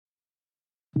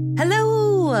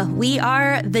Hello! We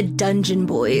are the Dungeon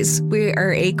Boys. We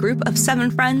are a group of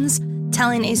 7 friends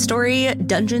telling a story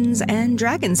Dungeons and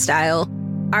Dragons style.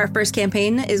 Our first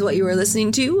campaign is what you are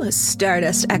listening to,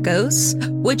 Stardust Echoes,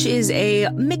 which is a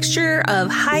mixture of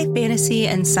high fantasy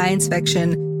and science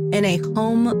fiction in a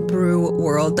homebrew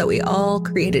world that we all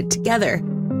created together.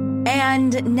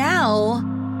 And now,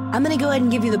 I'm going to go ahead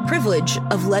and give you the privilege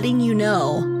of letting you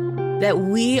know that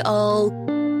we all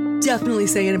definitely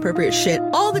say inappropriate shit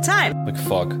all the time. Like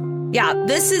fuck. Yeah,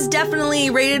 this is definitely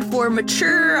rated for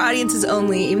mature audiences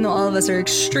only, even though all of us are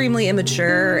extremely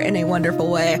immature in a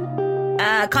wonderful way.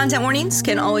 Content warnings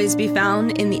can always be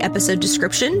found in the episode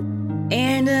description.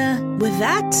 And with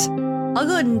that, I'll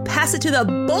go ahead and pass it to the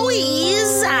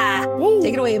boys.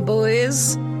 Take it away,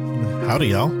 boys. Howdy,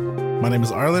 y'all. My name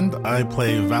is Arland. I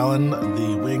play Valen,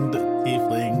 the winged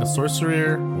tiefling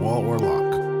sorcerer, wall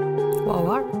warlock.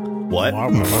 What?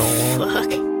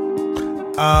 Fuck.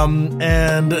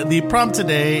 And the prompt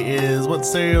today is, what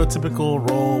stereotypical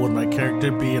role would my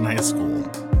character be in high school?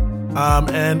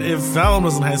 And if Valen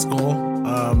was in high school,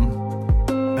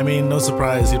 I mean, no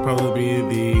surprise, he'd probably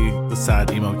be the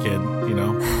sad emo kid, you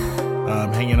know,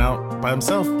 hanging out by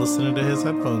himself, listening to his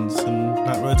headphones and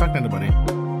not really talking to anybody.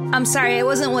 I'm sorry, it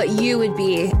wasn't what you would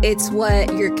be. It's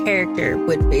what your character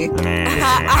would be.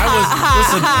 I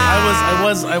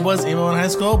was emo in high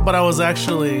school, but I was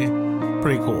actually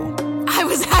pretty cool. I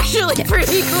was actually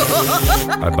pretty cool.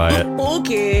 I buy it.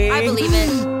 Okay. I believe it.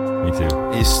 Me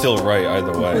too. He's still right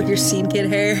either way. With your scene kid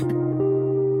hair.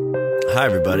 Hi,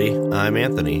 everybody. I'm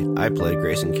Anthony. I play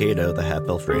Grayson Cato, the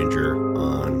half-elf ranger,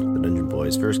 on the Dungeon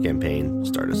Boys' first campaign,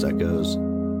 Stardust Echoes.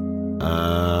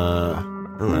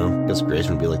 I don't know. I guess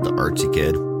Grayson would be like the artsy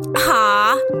kid.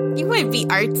 You might be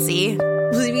artsy.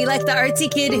 Would it be like the artsy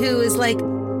kid who was like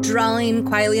drawing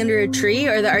quietly under a tree,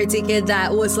 or the artsy kid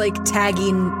that was like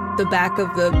tagging the back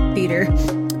of the theater?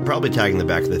 Probably tagging the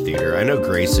back of the theater. I know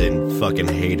Grayson fucking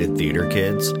hated theater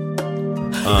kids.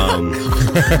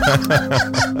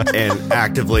 And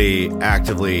actively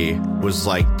was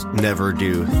like, never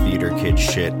do theater kid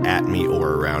shit at me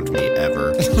or around me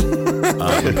ever.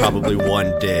 And probably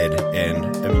one did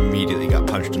and immediately got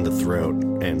punched in the throat,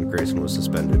 and Grayson was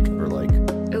suspended for like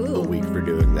a week for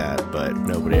doing that, but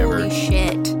nobody Holy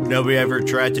shit. ever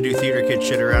tried to do theater kid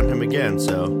shit around him again,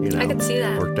 so, you know, I could see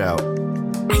that. Worked out.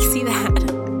 I see that.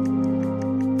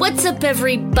 What's up,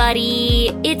 everybody?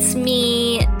 It's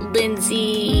me,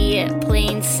 Lindsay,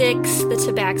 playing Six, the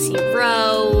Tabaxi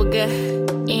Rogue.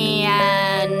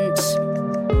 And,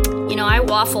 you know, I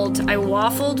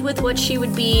waffled with what she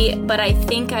would be, but I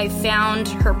think I found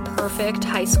her perfect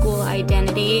high school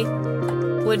identity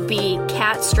would be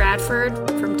Kat Stratford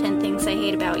from 10 Things I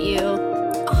Hate About You.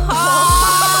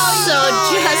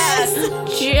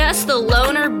 Just the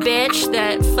loner bitch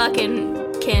that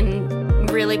fucking can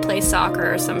really play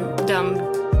soccer or some dumb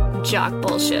jock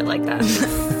bullshit like that.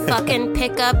 Fucking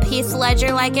pick up Heath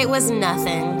Ledger like it was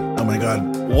nothing. Oh my god.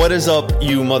 What is up,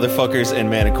 you motherfuckers and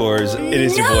manicores? It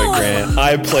is your boy Grant.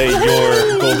 I play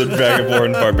your Golden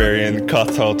Dragonborn Barbarian,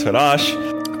 Katal Tarash.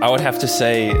 I would have to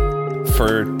say,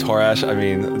 for Tarash, I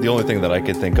mean, the only thing that I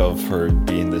could think of for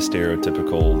being the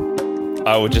stereotypical,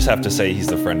 I would just have to say he's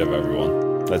the friend of everyone.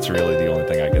 That's really the only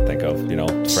thing I could think of, you know?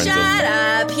 Shut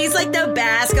up! He's like the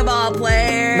basketball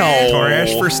player. No.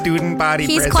 Torash for student body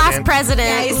He's president. class president.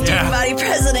 Yeah, he's student body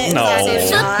president. No.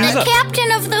 The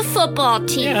captain of the football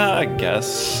team. Yeah, I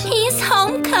guess. He's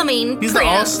homecoming He's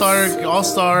prince. the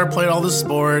all-star, played all the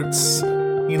sports,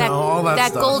 you know, all that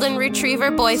stuff. That golden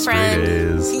retriever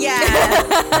boyfriend.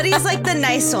 Yeah, but he's like the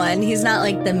nice one. He's not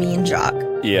like the mean jock.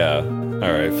 Yeah.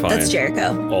 All right, fine. That's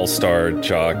Jericho. All-star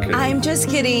jock. I'm just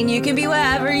kidding. You can be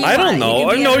whatever you want. I don't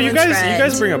know. You No, you everyone's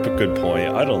guys friend. bring up a good point.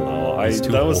 I don't know.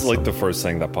 That was wholesome. like the first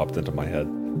thing that popped into my head.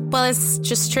 Well, it's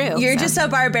just true. You're just a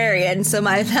barbarian, so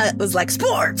my thought was like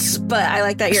sports, but I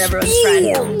like that you're everyone's friend.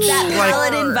 That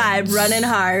paladin vibe running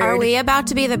hard. Are we about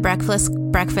to be the Breakfast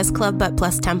Club but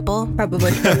plus temple?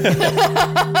 Probably.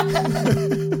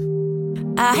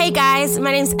 Hey guys,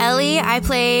 my name's Ellie. I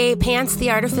play Pants the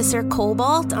Artificer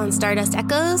Cobalt on Stardust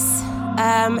Echoes.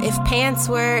 If Pants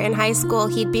were in high school,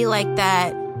 he'd be like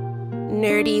that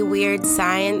nerdy, weird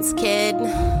science kid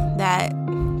that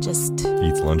just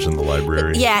Eats lunch in the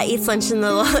library. Yeah, eats lunch in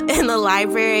the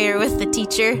library or with the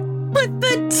teacher. With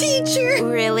the teacher.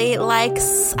 Really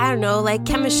likes, I don't know, like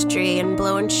chemistry and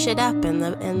blowing shit up in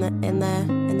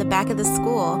the back of the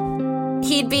school.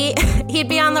 He'd be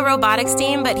on the robotics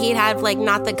team, but he'd have like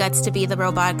not the guts to be the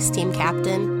robotics team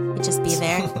captain. He'd just be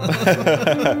there.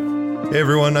 Hey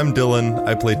everyone, I'm Dylan.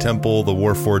 I play Temple, the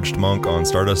Warforged monk on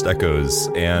Stardust Echoes,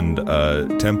 and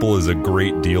Temple is a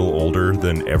great deal older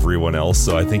than everyone else,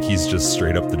 so I think he's just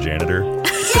straight up the janitor.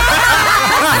 He's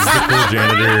the cool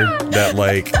janitor that,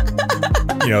 like,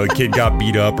 you know, the kid got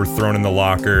beat up or thrown in the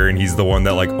locker, and he's the one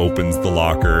that, like, opens the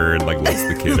locker and, like, lets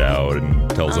the kid out and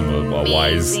tells him a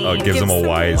wise, gives him a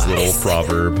wise little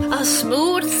proverb. A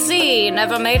smooth sea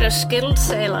never made a skilled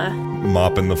sailor.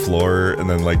 Mopping the floor, and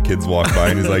then, like, kids walk by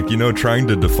and he's like, you know, trying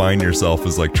to define yourself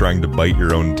is like trying to bite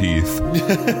your own teeth.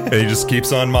 And he just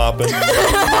keeps on mopping. It's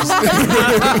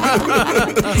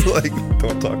like,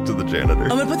 don't talk to the janitor. I'm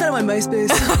gonna put that on my MySpace.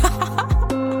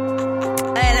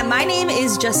 And my name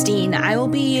is Justine. I will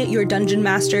be your dungeon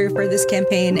master for this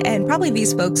campaign and probably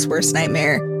these folks' worst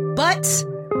nightmare. But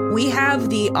we have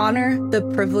the honor, the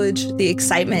privilege, the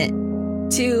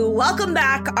excitement to welcome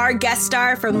back our guest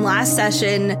star from last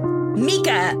session,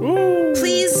 Mika.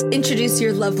 Please introduce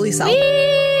your lovely self.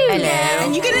 Hello.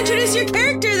 And you can introduce your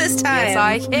character this time. Yes,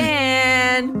 I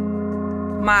can.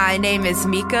 My name is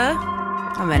Mika.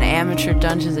 I'm an amateur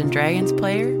Dungeons and Dragons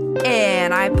player,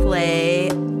 and I play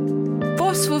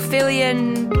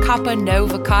Phosphophylian Kappa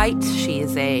Nova Kite. She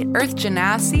is a Earth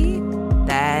Genasi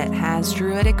that has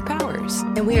druidic powers.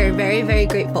 And we are very, very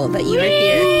grateful that you are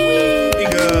here.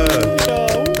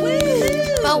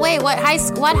 But wait, what high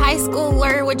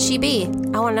schooler would she be?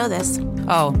 I want to know this.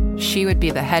 Oh, she would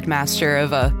be the headmaster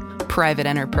of a private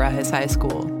enterprise high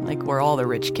school, like where all the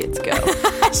rich kids go.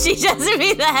 She doesn't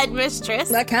be the headmistress.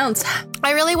 That counts.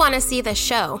 I really want to see the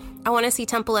show. I want to see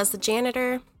Temple as the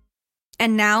janitor.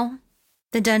 And now,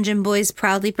 the Dungeon Boys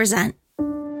proudly present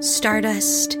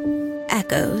Stardust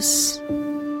Echoes.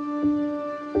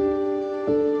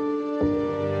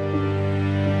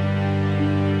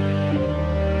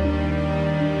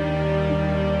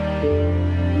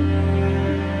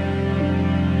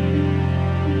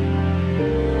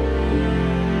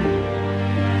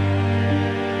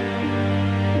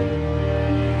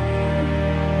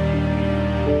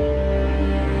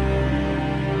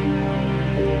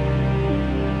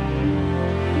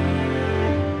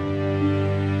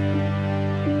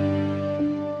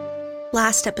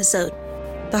 Last episode,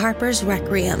 the Harper's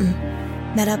Requiem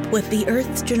met up with the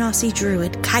Earth Genasi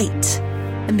druid Kite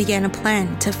and began a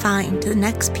plan to find the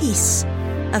next piece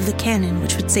of the cannon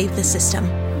which would save the system.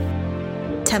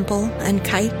 Temple and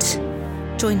Kite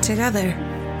joined together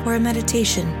for a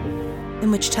meditation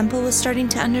in which Temple was starting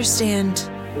to understand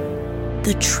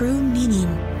the true meaning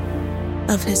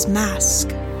of his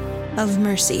mask of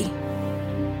mercy.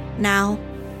 Now,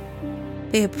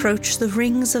 they approach the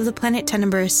rings of the planet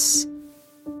Tenebris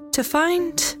to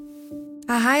find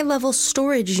a high-level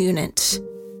storage unit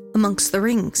amongst the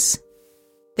rings.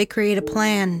 They create a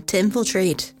plan to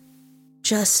infiltrate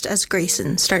just as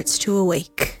Grayson starts to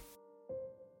awake.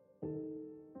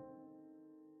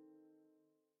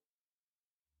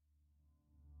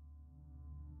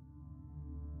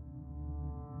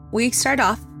 We start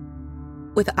off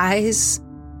with eyes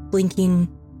blinking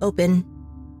open,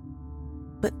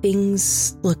 but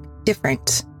things look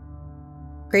different.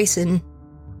 Grayson,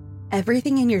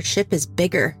 everything in your ship is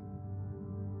bigger.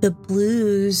 The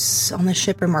blues on the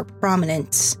ship are more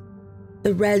prominent.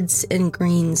 The reds and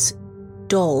greens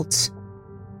dulled.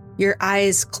 Your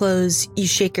eyes close, you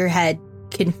shake your head,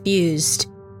 confused.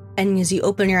 And as you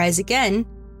open your eyes again,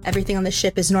 everything on the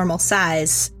ship is normal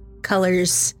size.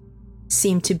 Colors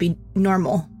seem to be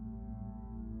normal.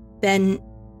 Then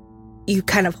you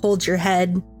kind of hold your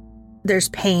head. There's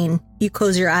pain. You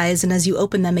close your eyes, and as you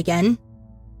open them again,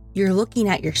 you're looking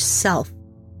at yourself,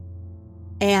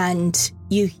 and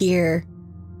you hear,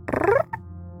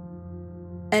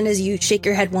 and as you shake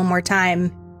your head one more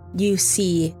time, you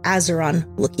see Azeron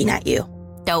looking at you.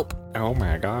 Dope. Oh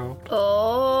my god.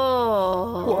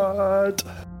 Oh. What?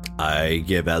 I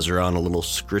give Azeron a little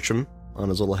scritchum on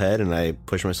his little head, and I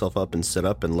push myself up and sit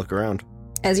up and look around.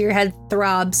 As your head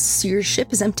throbs, your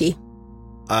ship is empty.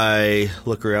 I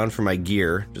look around for my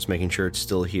gear, just making sure it's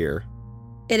still here.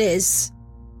 It is.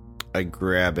 I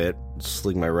grab it,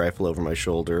 sling my rifle over my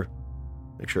shoulder,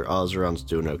 make sure Azeron's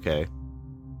doing okay.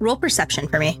 Roll perception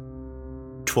for me.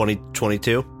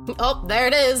 22? Oh, there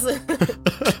it is.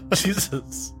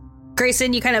 Jesus.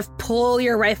 Grayson, you kind of pull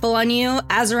your rifle on you.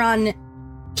 Azeron,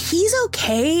 he's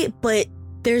okay, but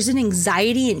there's an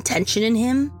anxiety and tension in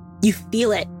him. You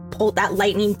feel it, that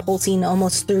lightning pulsing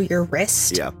almost through your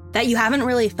wrist. Yeah. That you haven't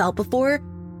really felt before.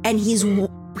 And he's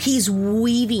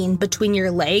weaving between your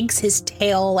legs, his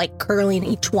tail like curling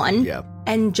each one. Yeah.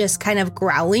 And just kind of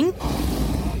growling.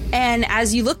 And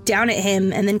as you look down at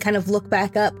him and then kind of look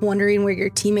back up, wondering where your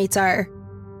teammates are,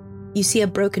 you see a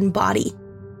broken body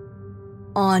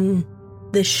on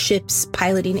the ship's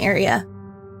piloting area,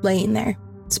 laying there,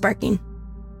 sparking.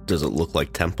 Does it look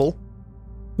like Temple?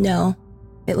 No,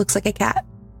 it looks like a cat.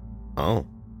 Oh.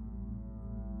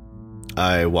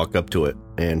 I walk up to it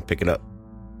and pick it up.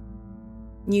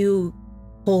 You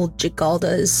hold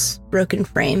Jigalda's broken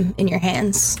frame in your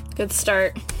hands. Good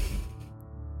start.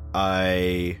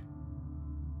 I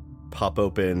pop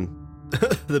open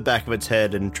the back of its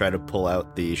head and try to pull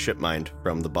out the ship mind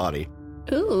from the body.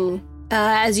 Ooh.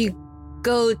 As you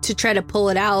go to try to pull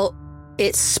it out,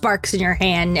 it sparks in your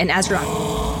hand, and Azra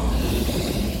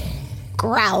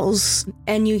growls,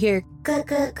 and you hear Grace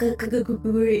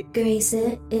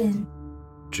it in.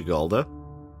 Jigalda?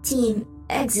 Team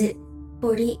exit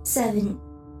 47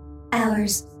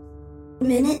 hours,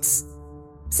 minutes,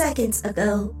 seconds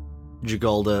ago.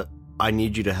 Jigalda, I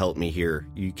need you to help me here.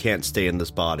 You can't stay in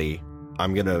this body.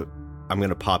 I'm gonna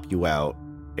pop you out,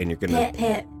 and you're gonna.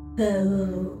 Pet,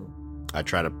 boo. I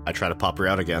try to pop her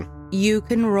out again. you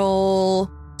can roll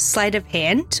sleight of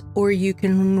hand, or you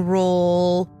can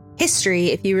roll history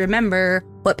if you remember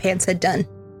what Pants had done.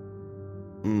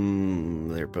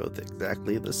 They're both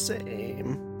exactly the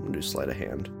same. I'm gonna do sleight of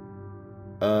hand.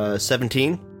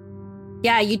 17.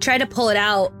 Yeah, you try to pull it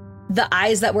out. The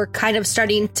eyes that were kind of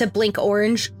starting to blink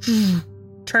orange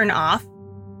turn off.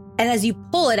 And as you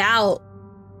pull it out,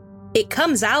 it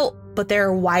comes out, but there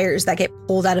are wires that get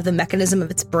pulled out of the mechanism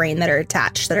of its brain that are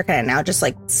attached, that are kind of now just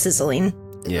like sizzling.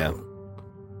 Yeah.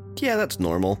 Yeah, that's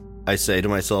normal, I say to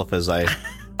myself as I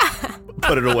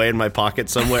put it away in my pocket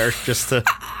somewhere just to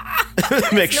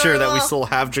make sure that we still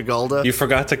have Jigalda. You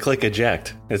forgot to click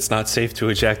eject. It's not safe to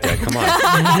eject yet. Come on.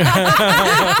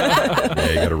 Yeah,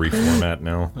 you gotta reformat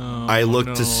now. I look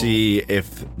to see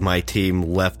if my team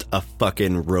left a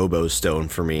fucking Robo-Stone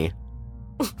for me.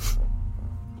 I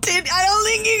don't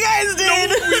think you guys did.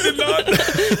 No, we did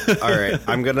not. All right,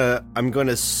 I'm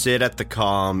gonna sit at the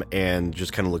comm and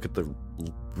just kind of look at the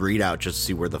readout, just to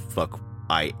see where the fuck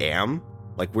I am,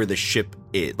 like where the ship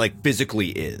is, like physically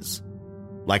is.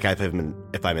 Like if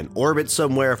I'm in orbit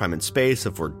somewhere, if I'm in space,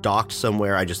 if we're docked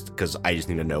somewhere, because I just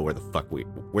need to know where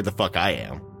the fuck I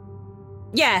am.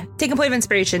 Yeah, take a point of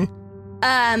inspiration.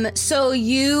 So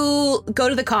you go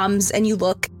to the comms and you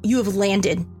look. You have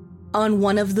landed on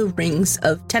one of the rings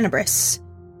of Tenebris,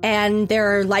 and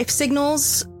there are life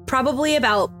signals probably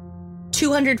about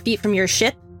 200 feet from your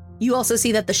ship. You also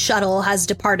see that the shuttle has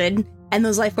departed, and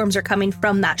those life forms are coming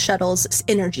from that shuttle's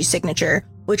energy signature,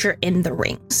 which are in the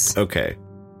rings. Okay.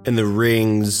 And the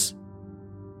rings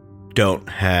don't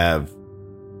have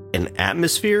an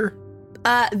atmosphere?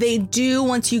 They do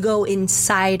once you go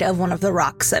inside of one of the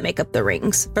rocks that make up the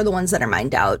rings, for the ones that are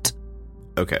mined out.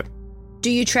 Okay.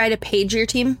 Do you try to page your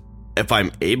team? If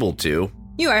I'm able to.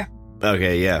 You are.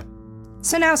 Okay, yeah.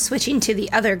 So now switching to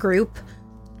the other group,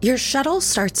 your shuttle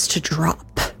starts to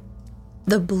drop.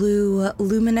 The blue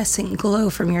luminescent glow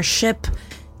from your ship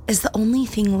is the only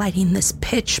thing lighting this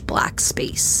pitch black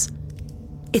space.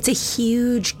 It's a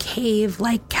huge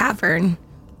cave-like cavern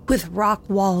with rock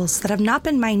walls that have not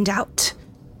been mined out.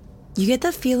 You get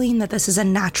the feeling that this is a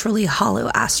naturally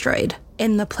hollow asteroid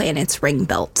in the planet's ring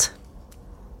belt.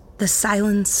 The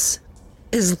silence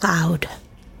is loud.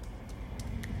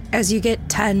 As you get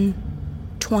 10,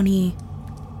 20,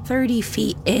 30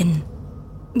 feet in,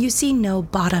 you see no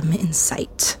bottom in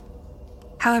sight.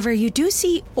 However, you do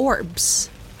see orbs,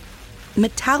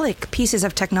 metallic pieces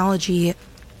of technology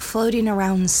floating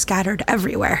around scattered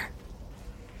everywhere.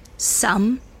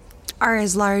 Some are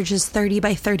as large as 30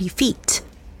 by 30 feet.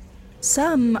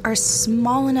 Some are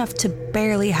small enough to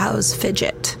barely house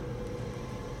Fidget.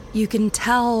 You can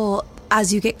tell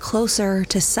as you get closer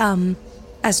to some,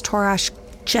 as Torash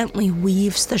gently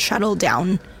weaves the shuttle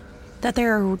down, that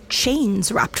there are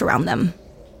chains wrapped around them.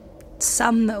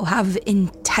 Some, though, have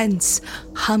intense,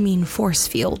 humming force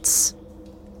fields,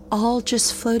 all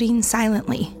just floating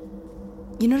silently.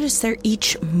 You notice they're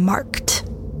each marked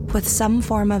with some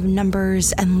form of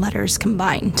numbers and letters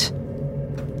combined.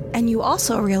 And you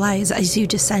also realize as you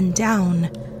descend down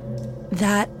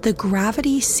that the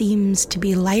gravity seems to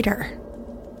be lighter.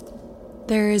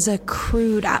 There is a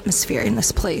crude atmosphere in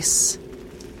this place.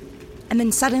 And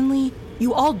then suddenly,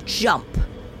 you all jump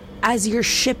as your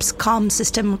ship's comm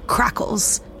system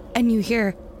crackles, and you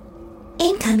hear,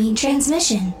 Incoming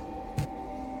transmission.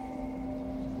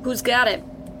 Who's got it?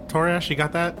 Torash, you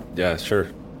got that? Yeah, sure.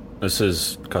 This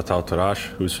is Katal Tarash.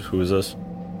 Who is this?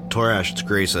 Torash, it's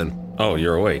Grayson. Oh,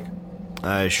 you're awake.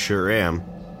 I sure am.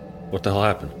 What the hell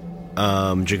happened?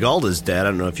 Jigalda's dead. I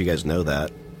don't know if you guys know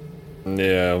that.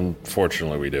 Yeah,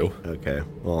 unfortunately we do. Okay.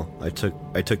 Well, I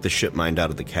took the ship mind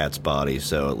out of the cat's body,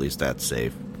 so at least that's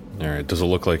safe. All right. Does it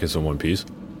look like it's in one piece?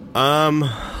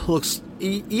 Looks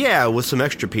Yeah, with some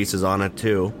extra pieces on it,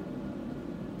 too.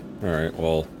 All right,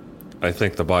 well, I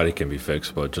think the body can be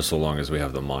fixed, but just so long as we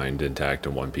have the mind intact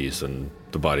in one piece, and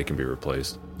the body can be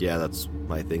replaced. Yeah, that's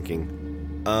my thinking.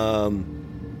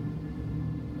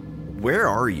 Where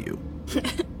are you?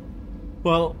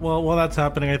 Well, while that's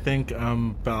happening, I think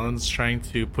Valen's trying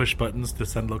to push buttons to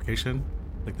send location,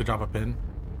 like to drop a pin.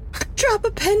 Drop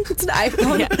a pen. It's an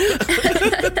iPhone.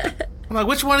 I'm like,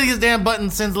 which one of these damn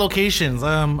buttons sends locations?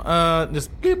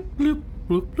 Just bloop, bloop,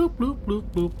 bloop, bloop, bloop,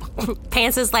 bloop, bloop.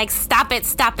 Pants is like, stop it,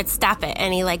 stop it, stop it.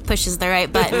 And he like pushes the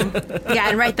right button. Yeah,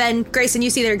 and right then, Grayson, you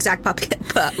see their exact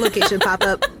location pop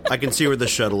up. I can see where the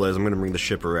shuttle is. I'm going to bring the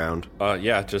ship around.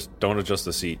 Yeah, just don't adjust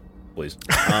the seat, please.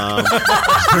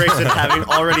 Grayson having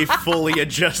already fully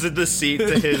adjusted the seat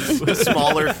to his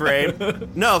smaller frame.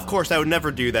 No, of course, I would never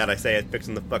do that. I say it,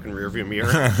 fixing the fucking rearview mirror.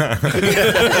 Oh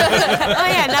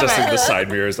yeah, never. Adjusting the side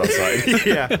mirrors outside.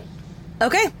 Yeah.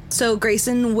 Okay, so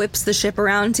Grayson whips the ship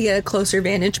around to get a closer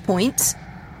vantage point.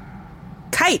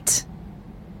 Kite.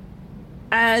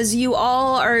 As you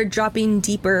all are dropping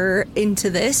deeper into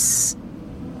this,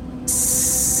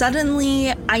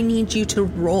 suddenly I need you to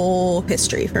roll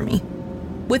history for me.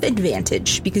 With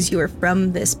advantage, because you are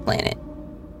from this planet.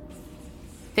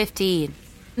 15.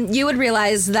 You would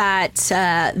realize that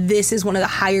this is one of the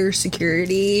higher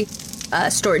security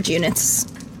storage units.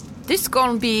 This is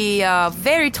gonna be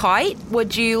very tight.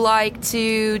 Would you like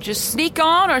to just sneak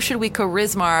on, or should we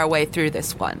charisma our way through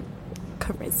this one?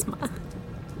 Charisma.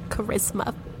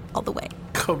 Charisma all the way.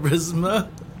 Charisma.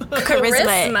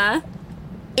 Charisma.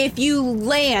 If you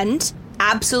land,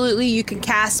 absolutely you can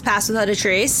cast Pass Without a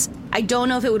Trace. I don't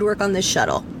know if it would work on this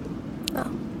shuttle.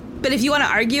 Oh. But if you want to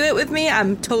argue it with me,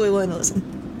 I'm totally willing to listen.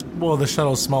 Well, the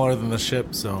shuttle's smaller than the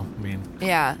ship, so, I mean...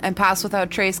 Yeah, and Pass Without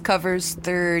Trace covers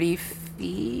 30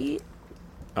 feet.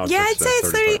 Yeah, I'd say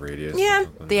it's 30. Radius Yeah.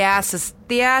 The ass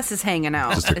is hanging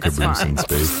out. Just a It's caboose fine. in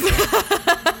space.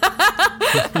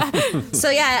 So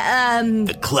yeah,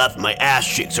 The cleft my ass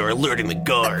cheeks are alerting the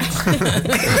guards.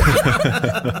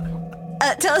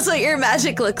 tell us what your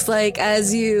magic looks like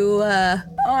as you,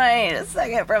 Wait a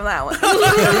second from that one.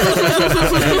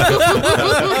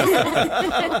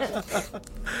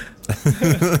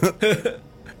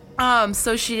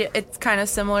 So it's kind of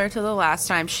similar to the last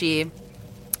time. She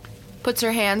puts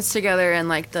her hands together and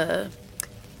like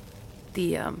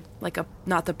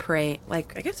not the pray,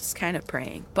 like I guess it's kind of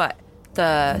praying, but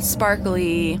the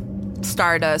sparkly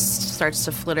stardust starts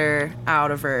to flitter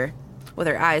out of her with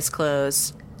her eyes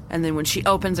closed. And then when she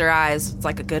opens her eyes, it's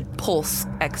like a good pulse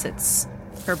exits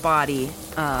her body.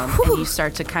 And things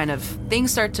start to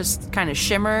kind of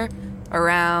shimmer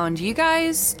around you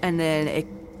guys. And then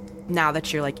now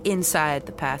that you're like inside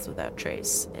the Path Without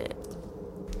Trace,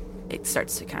 it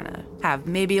starts to kind of have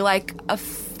maybe like a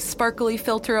sparkly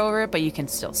filter over it, but you can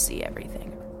still see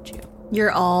everything around you.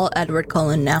 you're all Edward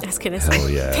Cullen now. I was gonna say. Hell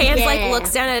yeah. Pans like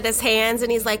looks down at his hands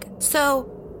and he's like,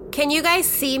 "So, can you guys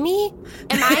see me?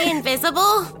 Am I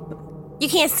invisible? You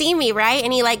can't see me, right?"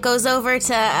 And he like goes over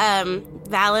to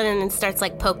Valen and starts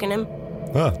like poking him.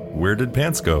 Huh, where did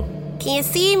Pants go? Can't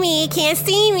see me. Can't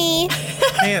see me.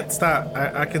 Can't stop.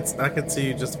 I can see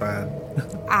you just fine.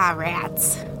 Ah,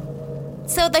 rats.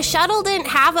 So the shuttle didn't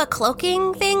have a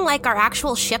cloaking thing like our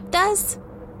actual ship does?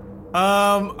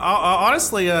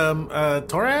 Honestly,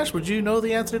 Torash, would you know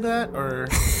the answer to that, or?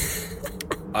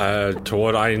 To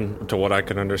what I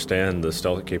can understand, the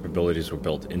stealth capabilities were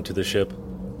built into the ship.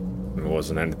 There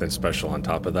wasn't anything special on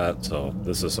top of that, so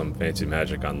this is some fancy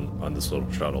magic on this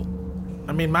little shuttle.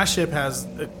 I mean, my ship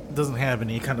doesn't have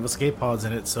any kind of escape pods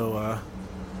in it, so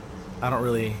I don't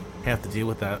really have to deal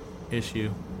with that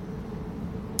issue.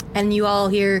 And you all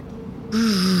hear,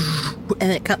 and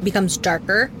it becomes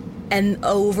darker. And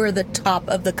over the top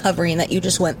of the covering that you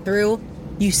just went through,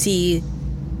 you see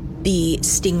the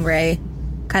stingray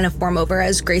kind of form over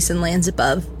as Grayson lands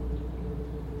above.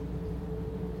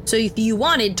 So if you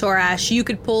wanted, Torash, you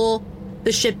could pull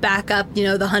the ship back up,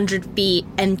 the 100 feet,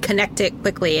 and connect it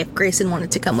quickly if Grayson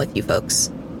wanted to come with you folks.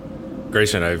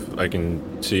 Grayson, I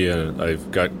can see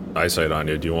I've got eyesight on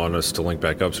you. Do you want us to link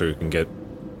back up so we can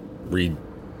read,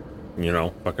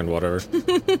 fucking whatever?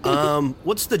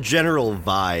 What's the general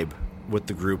vibe with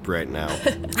the group right now?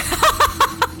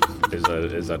 Is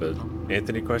that an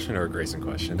Anthony question or a Grayson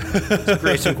question?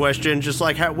 Grayson question, just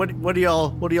like what are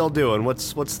y'all doing?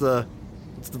 What's the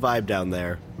vibe down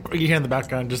there? You hear in the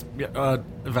background just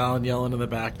Valen yelling in the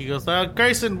back. He goes,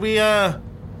 Grayson, we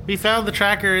found the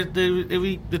tracker.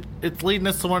 It's leading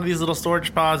us to one of these little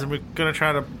storage pods, and we're gonna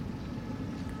try to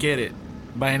get it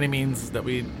by any means that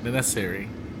necessary.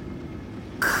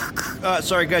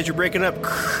 Sorry, guys, you're breaking up.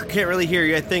 Can't really hear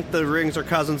you. I think the rings are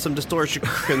causing some distortion.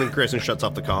 And then Grayson shuts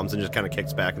off the comms and just kind of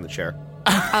kicks back in the chair.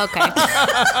 Okay.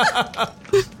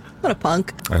 What a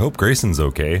punk. I hope Grayson's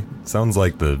okay. Sounds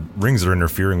like the rings are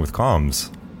interfering with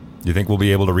comms. You think we'll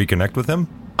be able to reconnect with him?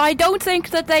 I don't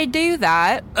think that they do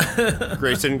that.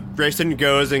 Grayson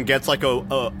goes and gets like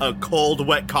a cold,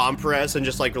 wet compress and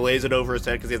just like lays it over his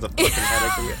head because he has a fucking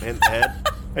headache in the head.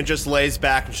 And just lays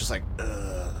back and just like, ugh.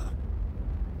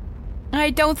 I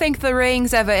don't think the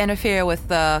rings ever interfere with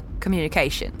the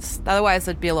communications. Otherwise,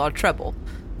 there'd be a lot of trouble.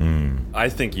 I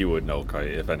think you would know,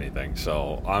 Kite, if anything.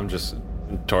 So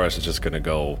Taurus is just going to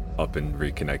go up and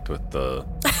reconnect with the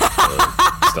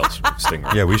stealth stinger.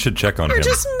 Yeah, we should check on him. We're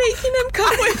just making him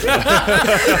come with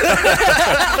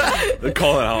They're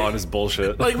calling out on his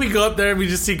bullshit. Like, we go up there and we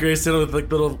just see Grayson with like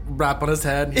little wrap on his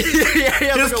head. He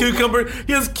has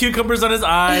cucumbers on his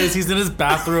eyes. He's in his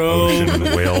bathrobe. Ocean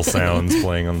whale sounds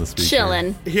playing on the speaker.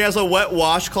 Chillin'. He has a wet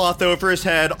washcloth over his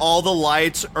head. All the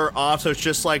lights are off, so it's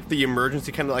just like the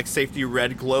emergency kind of like safety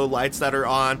red glow lights that are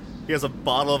on. He has a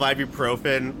bottle of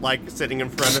ibuprofen like sitting in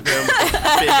front of him. With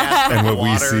a big ass And what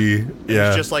water. we see, yeah,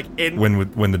 It's just like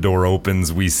when the door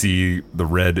opens, we see the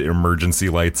red emergency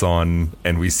lights on,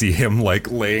 and we see him like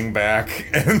laying back,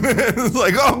 and it's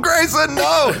like, "Oh, Grayson,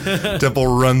 no!" Temple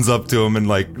runs up to him and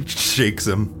like shakes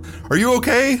him. Are you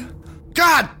okay?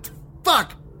 God,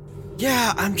 fuck.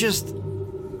 Yeah, I'm just.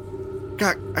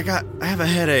 I have a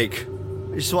headache.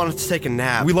 I just wanted to take a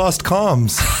nap. We lost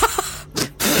comms.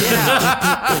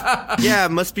 Yeah,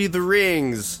 it must be the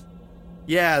rings.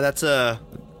 Yeah, that's a.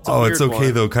 Oh, it's weird okay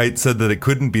one. though. Kite said that it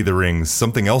couldn't be the rings.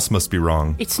 Something else must be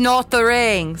wrong. It's not the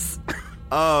rings.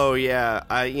 Oh yeah,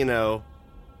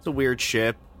 it's a weird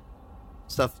ship.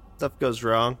 Stuff goes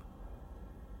wrong.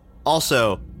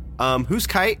 Also, who's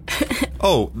Kite?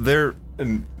 Oh, there.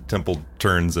 And Temple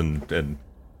turns and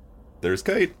there's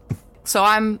Kite. So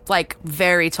I'm like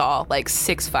very tall, like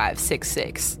 6'5",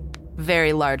 6'6".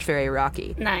 Very large, very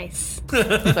rocky. Nice. So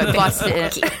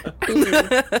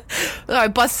I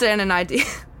bust in and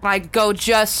I go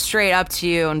just straight up to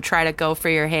you and try to go for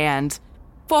your hand.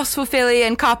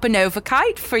 Phosphophilian Carpanova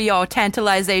Kite for your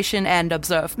tantalization and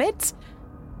observement.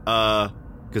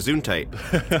 Gesundheit.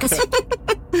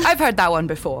 I've heard that one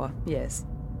before, yes.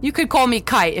 You could call me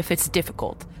Kite if it's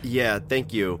difficult. Yeah,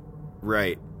 thank you.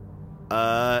 Right.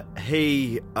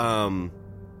 Hey,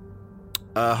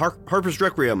 Harper's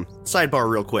Requiem, sidebar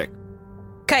real quick.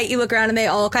 Kite, you look around and they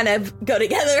all kind of go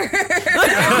together.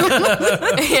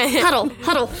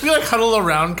 Huddle. We like huddle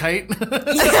around Kite.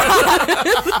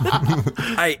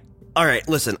 Alright,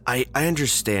 listen, I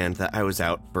understand that I was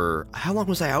out for, how long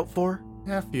was I out for?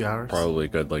 Yeah, a few hours. Probably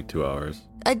good, like 2 hours.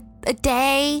 A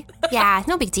day. Yeah,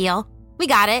 no big deal. We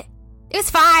got it. It was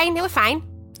fine.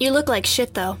 You look like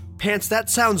shit, though. Pants, that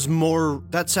sounds more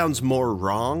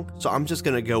wrong, so I'm just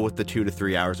gonna go with the 2 to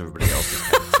 3 hours everybody else is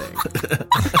kind of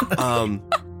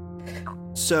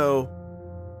saying. So,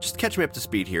 just catch me up to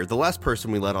speed here. The last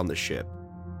person we let on the ship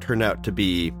turned out to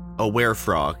be a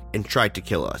werefrog and tried to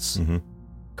kill us. Mm-hmm.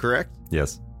 Correct?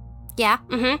 Yes. Yeah.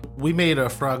 Mm-hmm. We made a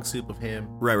frog soup of him.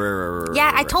 Right.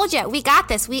 Yeah, I told you. We got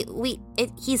this.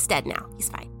 He's dead now. He's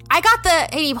fine. I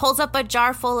got he holds up a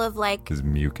jar full of like His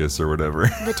mucus or whatever.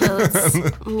 the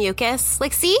toad's mucus.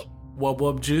 Like, see?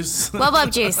 Wub juice.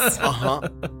 Wub juice. Uh-huh.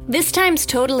 This time's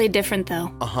totally different, though.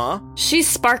 Uh-huh. She's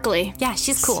sparkly. Yeah,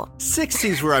 she's cool.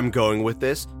 60's where I'm going with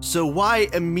this. So why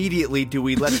immediately do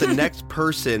we let the next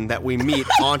person that we meet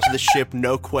onto the ship,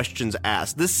 no questions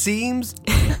asked? This seems...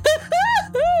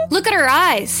 Look at her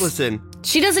eyes. Listen,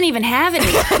 She doesn't even have any.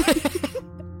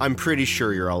 I'm pretty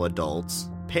sure you're all adults.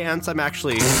 Pants,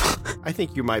 I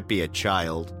think you might be a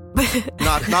child.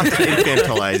 Not to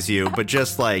infantilize you, but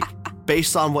just like,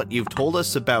 based on what you've told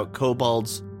us about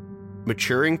Kobold's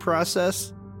maturing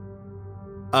process,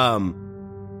 all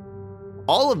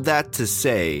of that to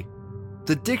say,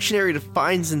 the dictionary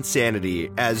defines insanity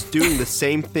as doing the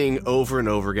same thing over and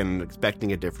over again and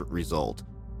expecting a different result.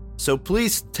 So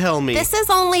please tell me... This is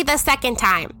only the second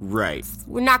time. Right.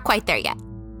 We're not quite there yet.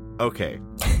 Okay.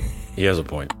 He has a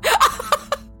point.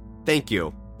 Thank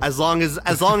you. As long as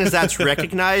that's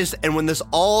recognized, and when this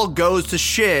all goes to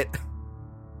shit,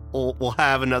 we'll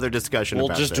have another discussion We'll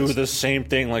about just this. do the same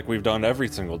thing like we've done every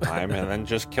single time and then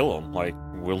just kill him. Like,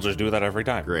 we'll just do that every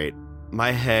time. Great.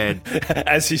 My head...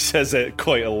 As he says it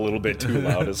quite a little bit too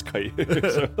loud as Kite.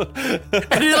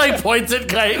 And he like points at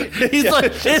Kite. He's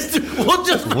like,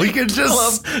 We can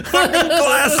just fucking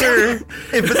blast her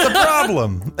if it's a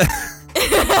problem.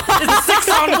 it's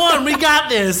 6-on-1. We got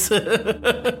this.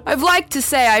 I'd like to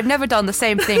say I've never done the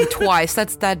same thing twice.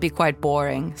 That'd be quite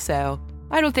boring. So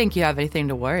I don't think you have anything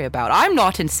to worry about. I'm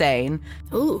not insane.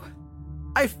 Ooh.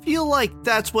 I feel like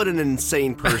that's what an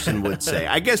insane person would say.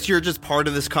 I guess you're just part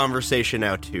of this conversation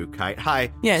now too, Kite.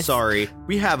 Hi. Yes. Sorry.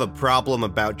 We have a problem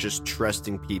about just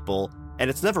trusting people, and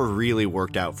it's never really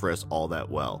worked out for us all that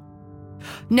well.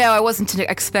 No, I wasn't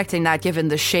expecting that given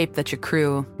the shape that your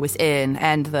crew was in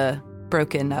and the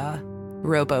broken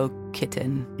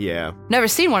robo-kitten. Yeah. Never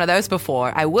seen one of those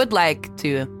before. I would like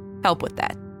to help with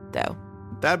that, though.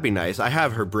 That'd be nice. I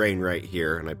have her brain right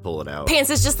here, and I pull it out. Pants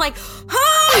is just like, huh?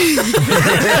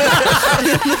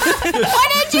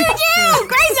 What did you do?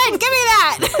 Grayson, give me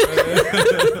that.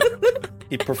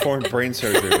 He performed brain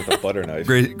surgery with a butter knife.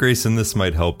 Grayson, this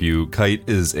might help you. Kite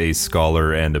is a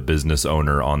scholar and a business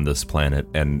owner on this planet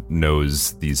and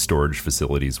knows these storage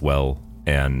facilities well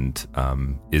and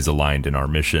is aligned in our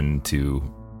mission to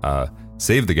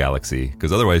save the galaxy,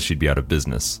 because otherwise she'd be out of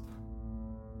business.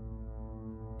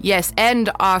 Yes,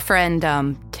 and our friend,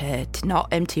 not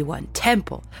empty one,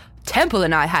 Temple. Temple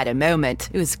and I had a moment.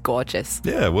 It was gorgeous.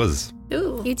 Yeah, it was.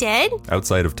 Ooh. You did?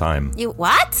 Outside of time. You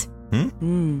what? I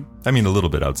mean, a little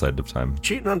bit outside of time.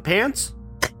 Cheating on Pants?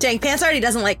 Dang, Pants already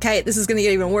doesn't like Kite. This is going to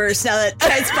get even worse now that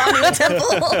Kite's bonding with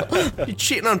Temple. You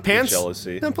cheating on Pants?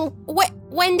 Jealousy. Simple.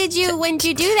 When did you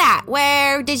do that?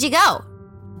 Where did you go?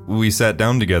 We sat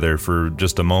down together for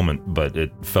just a moment, but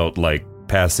it felt like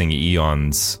passing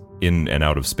eons in and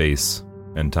out of space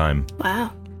and time.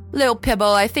 Wow. Little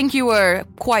Pibble, I think you were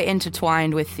quite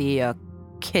intertwined with the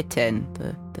kitten,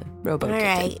 the robo All kitten.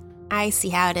 right. I see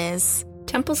how it is.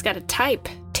 Temple's got a type.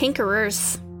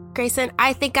 Tinkerers. Grayson,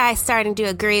 I think I'm starting to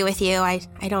agree with you. I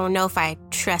don't know if I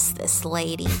trust this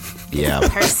lady. Yeah.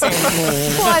 Person.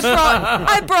 Well,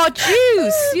 I brought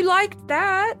juice. You liked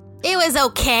that? It was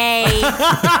okay.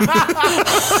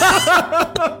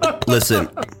 Listen,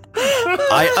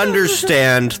 I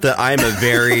understand that I'm a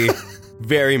very,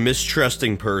 very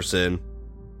mistrusting person,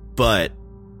 but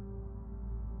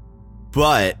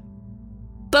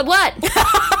But what?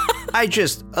 I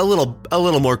just a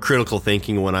little more critical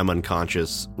thinking when I'm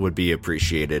unconscious would be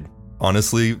appreciated.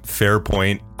 Honestly, fair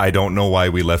point. I don't know why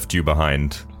we left you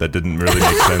behind. That didn't really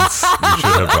make sense. We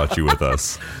should have brought you with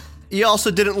us. You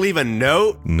also didn't leave a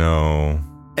note, No.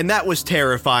 and that was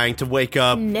terrifying to wake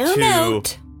up No to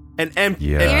note. an empty.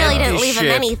 Yeah. We really didn't empty leave him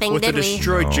ship anything, with did a we?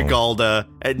 destroyed No. Jagalda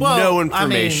and Well, no I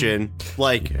information.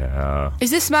 Yeah.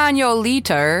 Is this man your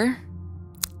leader?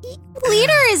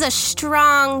 Leader is a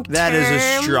strong term. That is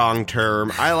a strong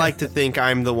term. I like to think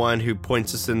I'm the one who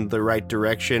points us in the right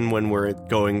direction when we're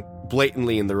going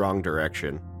blatantly in the wrong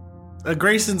direction.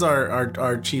 Grayson's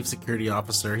our chief security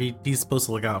officer. He's supposed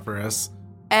to look out for us.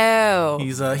 Oh.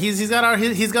 He's got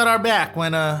our back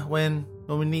when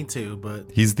we need to. But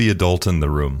He's the adult in the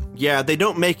room. Yeah, they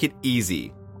don't make it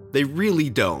easy. They really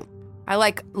don't.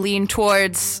 I lean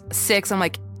towards Six. I'm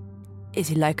like, is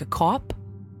he like a cop?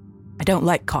 I don't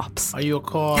like cops. are you a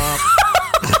co-op?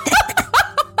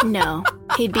 No.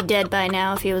 He'd be dead by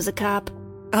now if he was a cop.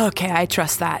 Okay, I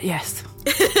trust that, yes.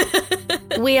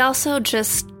 We also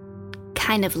just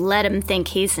kind of let him think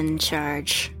he's in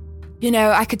charge. You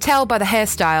know, I could tell by the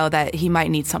hairstyle that he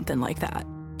might need something like that.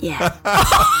 Yeah.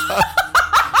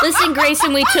 Listen,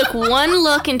 Grayson, we took one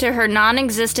look into her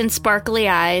non-existent sparkly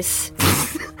eyes,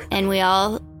 and we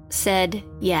all said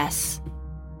yes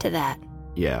to that.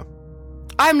 Yeah.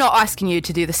 I'm not asking you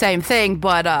to do the same thing,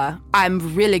 but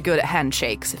I'm really good at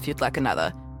handshakes if you'd like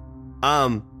another.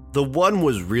 The one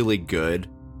was really good.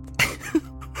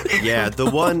 Yeah, the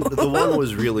one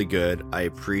was really good. I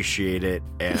appreciate it,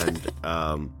 and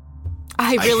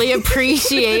I really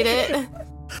appreciate it.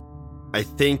 I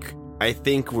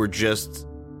think we're just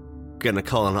gonna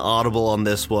call an audible on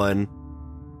this one,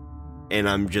 and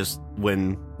I'm just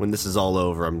when this is all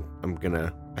over,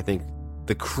 I think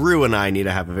the crew and I need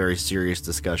to have a very serious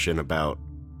discussion about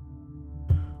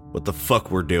what the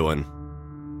fuck we're doing.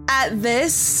 At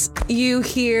this, you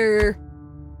hear...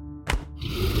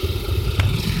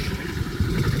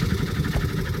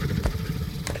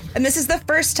 And this is the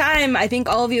first time I think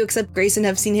all of you except Grayson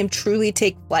have seen him truly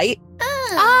take flight.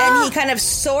 And he kind of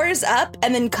soars up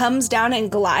and then comes down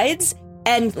and glides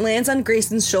and lands on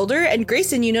Grayson's shoulder. And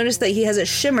Grayson, you notice that he has a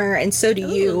shimmer, and so do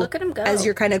you. Look at him go. As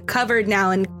you're kind of covered now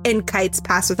in Kite's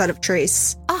Pass Without a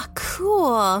Trace. Oh,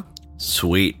 cool.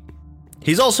 Sweet.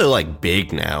 He's also like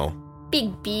big now.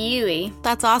 Big beauty.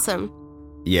 That's awesome.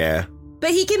 Yeah.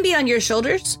 But he can be on your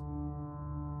shoulders.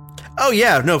 Oh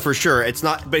yeah, no, for sure. It's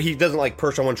not, but he doesn't like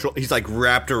perch on one shoulder. He's like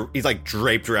he's like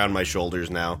draped around my shoulders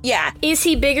now. Yeah. Is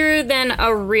he bigger than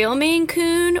a real Maine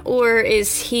Coon, or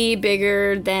is he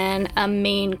bigger than a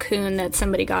Maine Coon that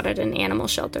somebody got at an animal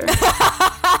shelter?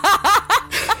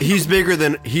 He's bigger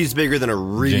than a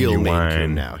real Maine Genuine.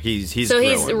 Coon now. He's So growing.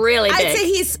 he's really big. I'd say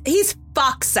he's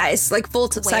fox size, like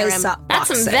full size. him. That's fox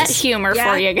some vet size. humor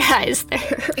for you guys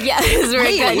there. Yeah, it's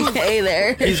very good. Hey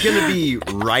there. He's gonna be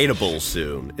rideable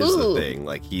soon. Is Ooh. the thing.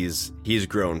 Like he's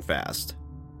grown fast.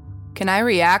 Can I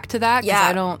react to that? 'Cause Yeah.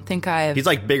 I don't think I've. He's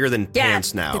like bigger than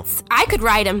Pants now. I could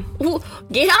ride him. Ooh,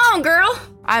 get on, girl.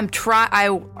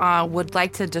 I would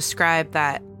like to describe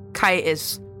that Kite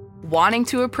is wanting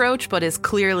to approach, but is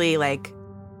clearly like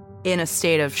in a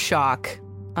state of shock.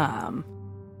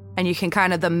 And you can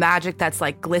kind of, the magic that's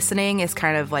like glistening is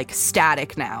kind of like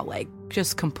static now, like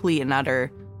just complete and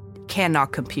utter,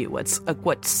 cannot compute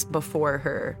what's before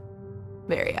her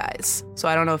very eyes. So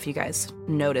I don't know if you guys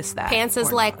noticed that. Pants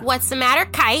is or like, not. what's the matter,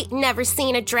 Kite? Never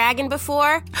seen a dragon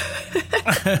before?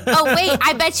 Oh, wait,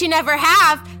 I bet you never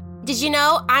have. Did you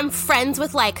know I'm friends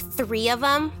with like 3 of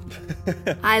them?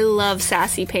 I love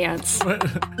sassy pants.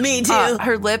 Me too.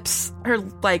 Her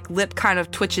lip kind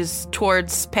of twitches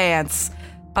towards Pants.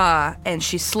 And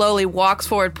she slowly walks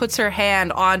forward, puts her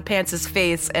hand on Pants'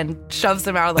 face, and shoves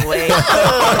him out of the way.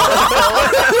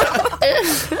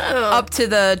 Up to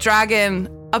the dragon,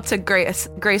 up to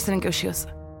Grayson, and she goes,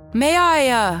 "May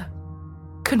I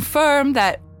confirm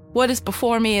that what is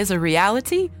before me is a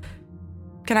reality?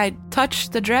 Can I touch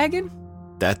the dragon?"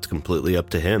 That's completely up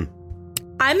to him.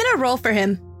 I'm gonna roll for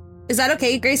him. Is that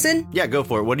okay, Grayson? Yeah, go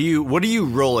for it. What are you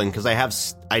rolling? Because I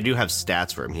do have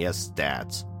stats for him. He has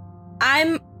stats.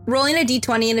 I'm rolling a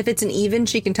d20, and if it's an even,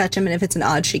 she can touch him, and if it's an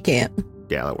odd, she can't.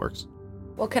 Yeah, that works.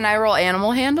 Well, can I roll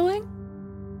animal handling?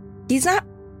 He's not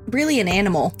really an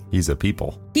animal. He's a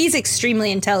people. He's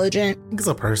extremely intelligent. He's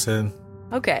a person.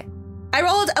 Okay. I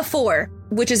rolled a 4,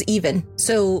 which is even.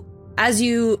 So as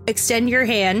you extend your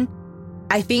hand,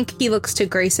 I think he looks to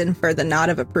Grayson for the nod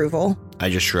of approval. I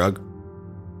just shrug.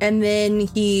 And then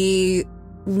he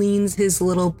leans his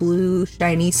little blue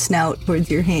shiny snout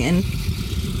towards your hand.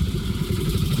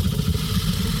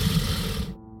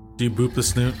 Do you boop the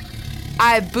snoot?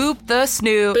 I boop the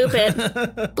Snoot. Boop it.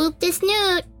 Boop the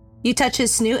snoot. You touch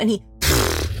his snoot and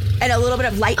and a little bit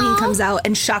of lightning comes out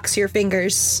and shocks your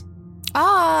fingers.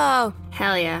 Oh,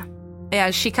 Hell yeah. Yeah,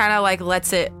 she kind of like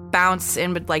lets it bounce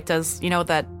in, but like does, you know what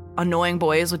that annoying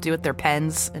boys would do with their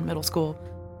pens in middle school?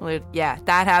 Well, yeah,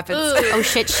 that happens. oh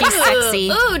shit, she's sexy.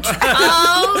 Ooh,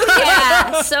 oh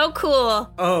yeah, so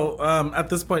cool. Oh, at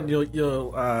this point you'll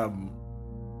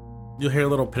hear a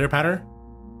little pitter patter,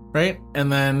 right?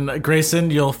 And then Grayson,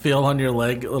 you'll feel on your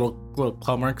leg little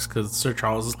claw marks because Sir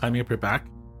Charles is climbing up your back.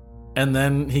 And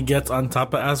then he gets on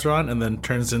top of Azeron and then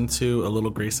turns into a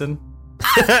little Grayson.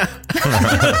 and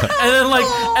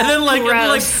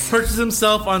then perches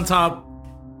himself on top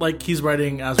like he's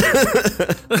riding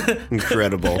Azeron.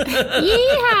 Incredible.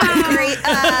 Yeah. Great.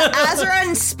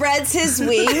 Azeron spreads his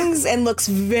wings and looks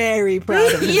very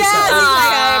proud of himself.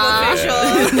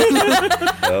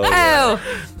 Oh,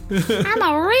 I'm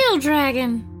a real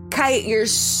dragon. Kite, you're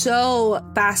so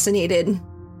fascinated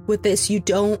with this. You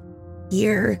don't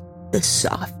hear the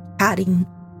soft padding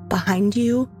behind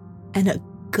you and a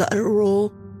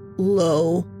guttural,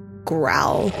 low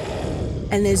growl.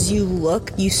 And as you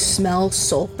look, you smell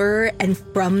sulfur, and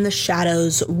from the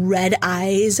shadows, red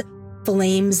eyes,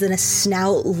 flames, and a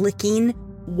snout licking,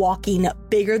 walking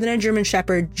bigger than a German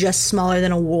Shepherd, just smaller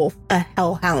than a wolf, a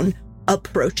hellhound,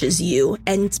 approaches you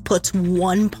and puts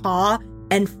one paw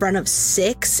in front of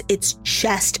 6, its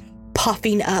chest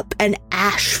puffing up and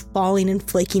ash falling and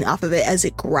flaking off of it as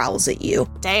it growls at you.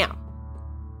 Damn.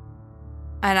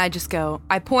 and I just go,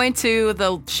 I point to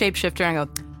the shapeshifter and I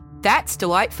go, that's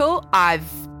delightful. I've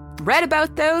read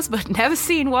about those, but never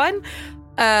seen one.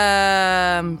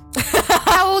 How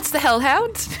old's the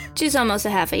Hellhound? She's almost a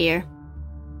half a year.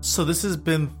 So this has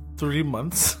been 3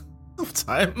 months of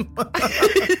time.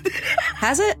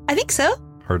 Has it? I think so.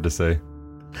 Hard to say.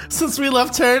 Since we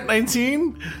left her at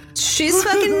 19? She's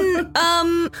fucking,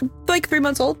 like 3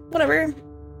 months old. Whatever.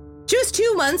 She was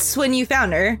 2 months when you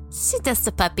found her. She's just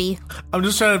a puppy. I'm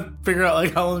just trying to figure out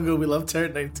like how long ago we left her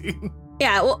at 19.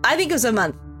 Yeah, well, I think it was a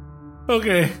month.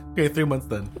 Okay, 3 months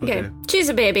then. Okay. She's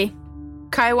a baby.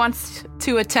 Kai wants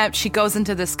to attempt, she goes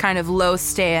into this kind of low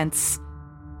stance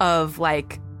of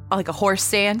like a horse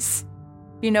stance.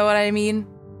 You know what I mean?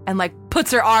 And like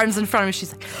puts her arms in front of me.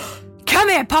 She's like, come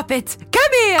here, puppet.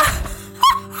 Come here.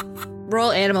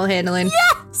 Roll animal handling.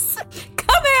 Yes!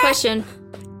 Come here! Question.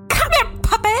 Come here,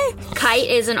 puppy! Kite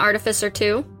is an artificer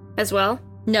too, as well.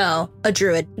 No, a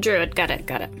druid. Druid. Got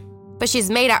it. But she's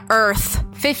made of earth.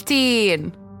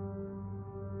 15.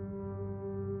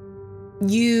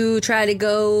 You try to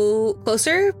go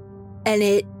closer, and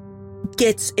it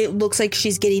looks like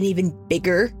she's getting even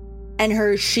bigger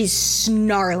and she's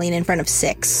snarling in front of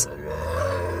 6.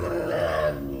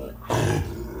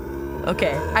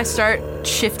 Okay, I start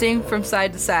shifting from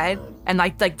side to side and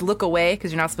like look away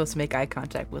because you're not supposed to make eye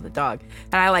contact with a dog.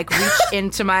 And I like reach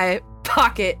into my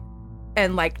pocket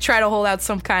and like try to hold out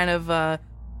some kind of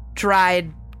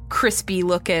dried, crispy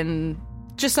looking,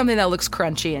 just something that looks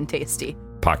crunchy and tasty.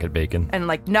 Pocket bacon. And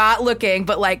like not looking,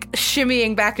 but like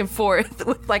shimmying back and forth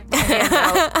with like the hand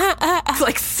out. It's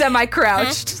like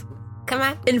semi-crouched. Come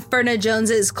on. Inferno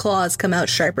Jones's claws come out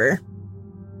sharper.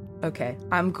 Okay,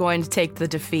 I'm going to take the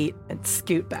defeat and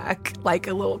scoot back like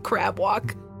a little crab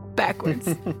walk backwards.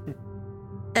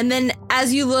 And then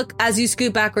as you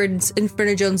scoot backwards,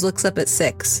 Inferno Jones looks up at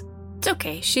 6. It's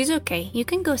okay. She's okay. You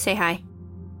can go say hi.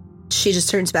 She just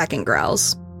turns back and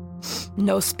growls.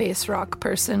 No space rock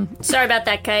person. Sorry about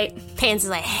that, Kite. Pans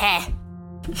is like, heh.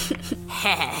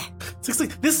 Heh. 6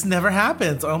 like, this never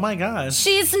happens. Oh my gosh.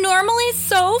 She's normally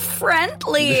so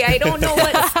friendly. I don't know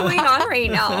what's going on right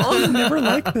now. Never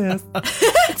like this.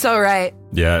 It's all right.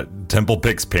 Yeah, Temple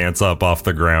picks Pants up off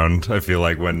the ground. I feel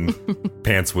like when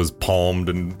Pants was palmed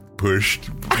and pushed,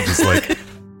 just like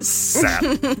sap.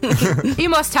 You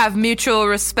must have mutual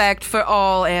respect for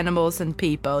all animals and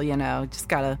people, you know. Just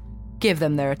gotta give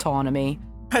them their autonomy.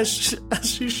 As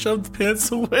she shoved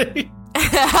Pants away.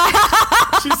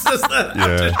 She says that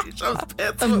after she shoves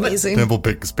Pants away. Amazing. Temple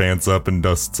picks Pants up and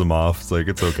dusts him off. It's like,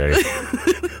 it's okay.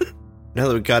 Now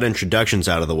that we got introductions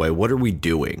out of the way, what are we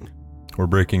doing? We're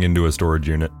breaking into a storage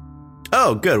unit.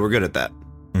 Oh, good. We're good at that.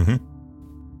 Mm-hmm.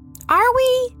 Are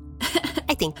we?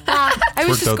 I think. I was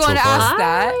Worked just out going so to far. ask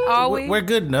that. Are we? We're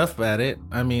good enough at it.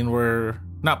 I mean, we're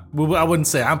not. I wouldn't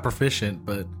say I'm proficient,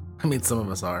 but I mean, some of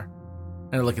us are.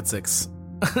 And I look at 6.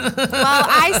 Well,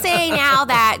 I say now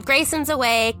that Grayson's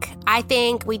awake, I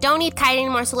think we don't need Kite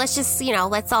anymore, so let's just,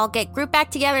 let's all get grouped back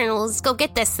together and let's go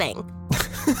get this thing.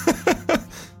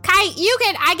 Kite,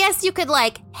 I guess you could,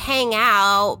 hang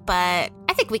out, but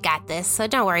I think we got this, so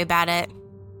don't worry about it.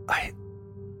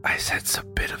 I sense a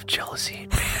bit of jealousy in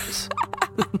Pants.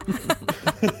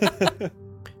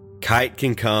 Kite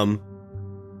can come,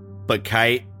 but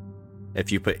Kite,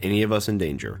 if you put any of us in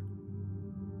danger,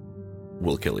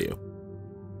 we'll kill you.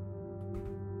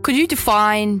 Could you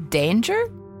define danger?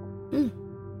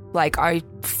 Like, are you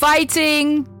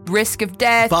fighting, risk of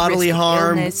death, Bodily risk of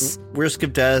harm, illness? risk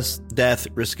of death,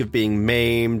 risk of being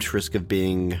maimed, risk of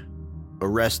being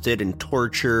arrested and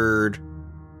tortured,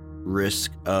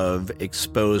 risk of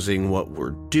exposing what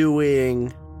we're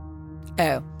doing.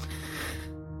 Oh.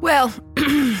 Well,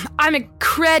 I'm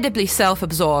incredibly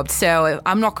self-absorbed, so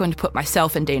I'm not going to put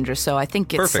myself in danger, so I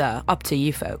think it's up to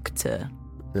you folk to...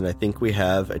 And I think we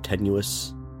have a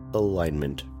tenuous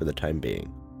alignment for the time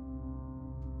being.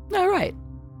 All right.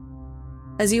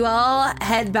 As you all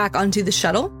head back onto the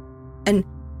shuttle, and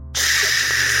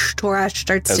Torash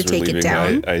starts to take it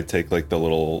down. I take the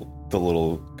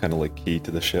little kind of key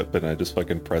to the ship, and I just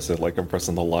fucking press it like I'm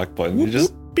pressing the lock button. You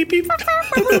just beep beep. Beep,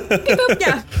 boop,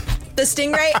 yeah. The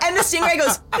stingray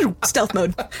goes stealth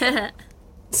mode.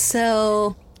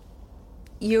 So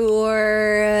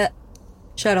your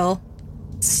shuttle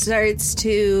starts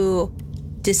to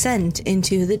descend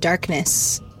into the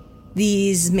darkness.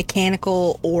 These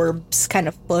mechanical orbs kind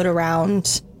of float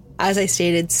around. As I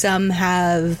stated, some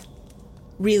have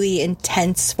really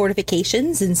intense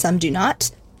fortifications and some do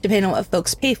not, depending on what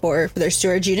folks pay for their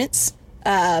storage units.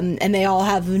 And they all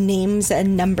have names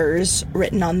and numbers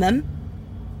written on them.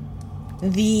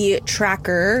 The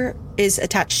tracker is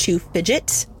attached to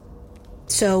Fidget,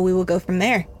 so we will go from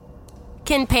there.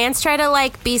 Can Pants try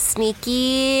to, be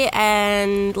sneaky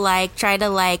and, try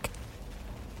to,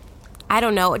 I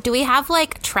don't know. Do we have,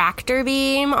 tractor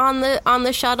beam on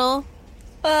the shuttle?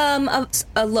 A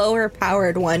lower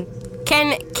powered one.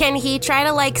 Can he try to,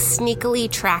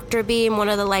 sneakily tractor beam one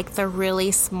of the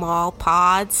really small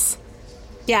pods?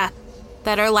 Yeah.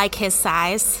 That are, his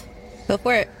size? Go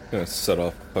for it. I'm gonna set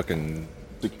off fucking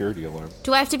security alarm.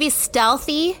 Do I have to be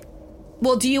stealthy?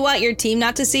 Well, do you want your team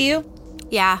not to see you?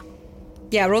 Yeah.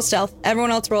 Yeah, roll stealth.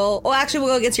 Everyone else roll. Oh, actually, we'll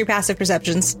go against your passive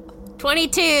perceptions.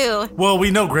 22. Well,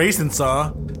 we know Grayson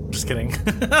saw. Just kidding.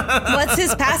 What's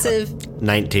his passive?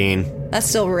 19. That's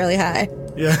still really high.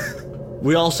 Yeah.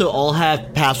 We also all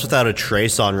have Pass Without a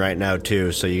Trace on right now,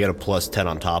 too, so you get a plus 10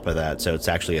 on top of that, so it's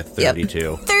actually a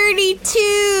 32. 32!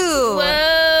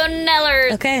 Whoa,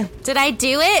 Neller. Okay. Did I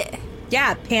do it?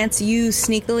 Yeah, Pants, you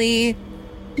sneakily...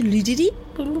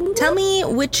 Tell me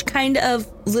which kind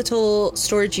of little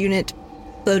storage unit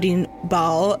floating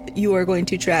ball you are going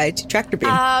to try to tractor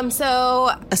beam? So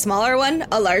A smaller one?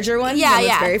 A larger one? Yeah, one that's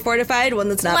yeah. very fortified? One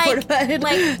that's not fortified?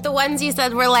 like the ones you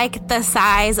said were like the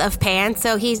size of Pants.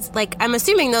 So he's like, I'm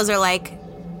assuming those are like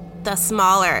the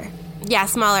smaller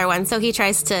ones. So he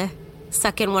tries to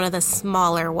suck in one of the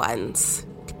smaller ones.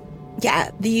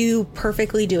 Yeah, you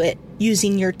perfectly do it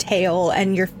using your tail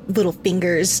and your little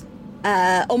fingers,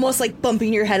 almost like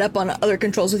bumping your head up on other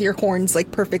controls with your horns,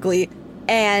 like perfectly.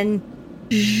 And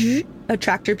a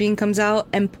tractor beam comes out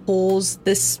and pulls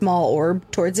this small orb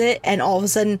towards it, and all of a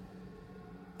sudden,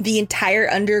 the entire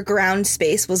underground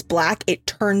space was black. It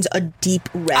turns a deep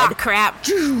red. Oh, crap.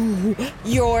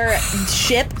 Your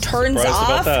ship turns Surprised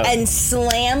about off that. and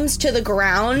slams to the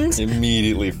ground.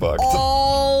 Immediately fucked.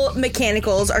 All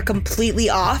mechanicals are completely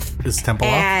off. Is Temple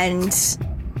off? And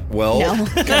Well, no.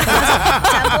 Temple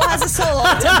has a soul.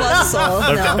 Temple has a soul.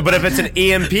 No. But if it's an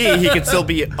EMP, he can still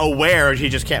be aware. He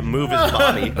just can't move his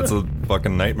body. That's a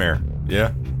fucking nightmare.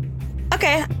 Yeah.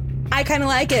 Okay, I kind of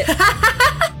like it.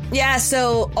 Yeah,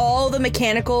 so all the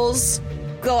mechanicals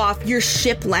go off. Your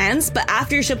ship lands, but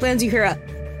after your ship lands, you hear a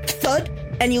thud,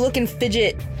 and you look and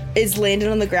Fidget is landed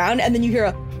on the ground, and then you hear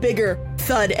a bigger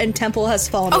thud, and Temple has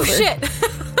fallen over. Oh, shit.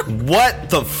 what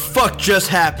the fuck just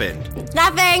happened?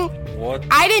 Nothing. What?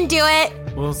 I didn't do it.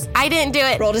 Well, I didn't do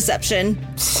it. Roll deception.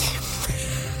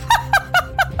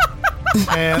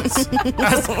 Pants.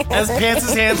 As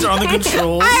Pants' hands are on the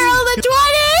controls. I rolled a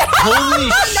 20. Holy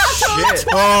shit!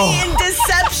 Oh, In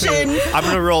deception. I'm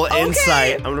gonna roll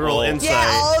insight. I'm gonna roll insight.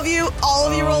 Yeah, all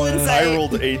of you roll insight. I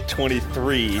rolled a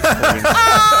 23.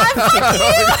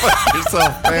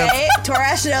 yourself, Pants. Okay,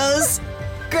 Torash knows.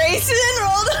 Grayson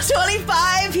rolled a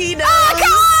 25. He knows.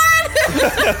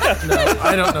 No,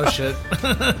 I don't know shit.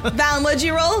 Val, what'd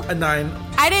you roll? A 9.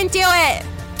 I didn't do it.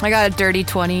 I got a dirty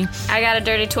 20. I got a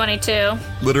dirty 22.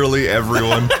 Literally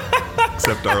everyone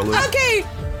except Arlen. Okay,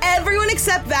 everyone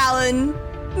except Valen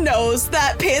knows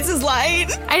that Pants is lying.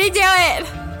 I didn't do it.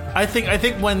 I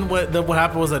think when what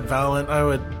happened was that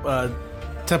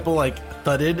Temple like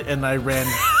thudded and I ran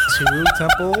to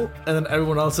Temple, and then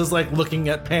everyone else is like looking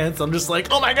at Pants. I'm just like,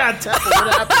 oh my god, Temple,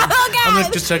 what happened? Oh, God. I'm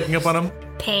like just checking up on him.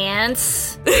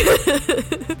 Pants.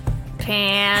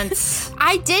 Pants.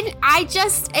 I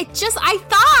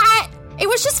thought it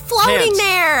was just floating Pants.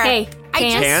 there. Hey,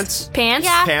 Pants? Pants?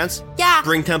 Yeah. Pants? Yeah.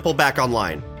 Bring Temple back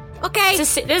online. Okay.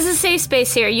 There's a safe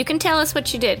space here. You can tell us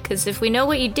what you did, because if we know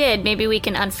what you did, maybe we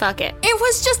can unfuck it. It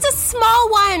was just a small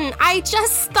one. I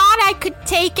just thought I could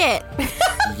take it.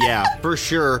 Yeah, for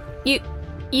sure.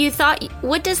 You thought...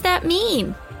 What does that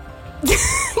mean?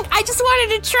 I just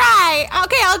wanted to try.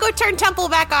 Okay, I'll go turn Temple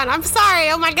back on. I'm sorry.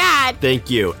 Oh my god. Thank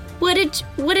you. What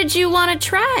did you want to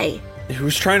try?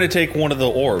 Who's trying to take one of the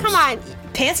orbs? Come on.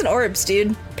 Pants and orbs,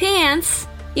 dude. Pants?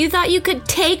 You thought you could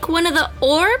take one of the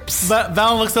orbs?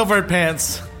 Val looks over at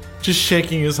Pants, just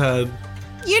shaking his head.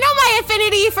 You know my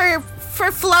affinity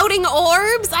for floating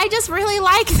orbs. I just really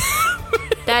like them.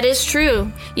 That is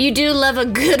true. You do love a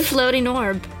good floating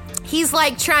orb. He's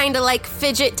like trying to like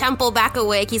fidget Temple back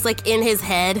awake. He's like in his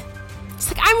head. He's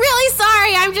like, I'm really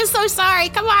sorry. I'm just so sorry.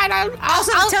 Come on.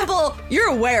 Also, Temple, you're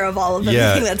aware of all of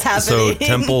everything that's happening. So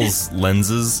Temple's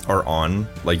lenses are on.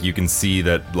 Like you can see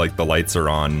that like the lights are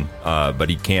on, but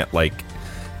he can't like.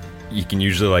 You can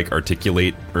usually like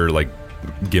articulate or like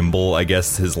gimbal, I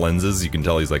guess, his lenses. You can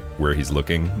tell he's like where he's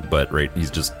looking, but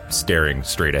he's just staring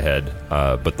straight ahead.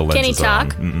 But the lenses Can he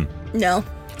talk? are on. No.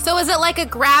 So is it like a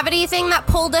gravity thing that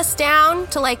pulled us down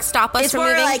to like stop us It's from more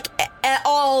moving? like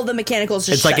all the mechanicals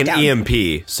just It's like shut an down.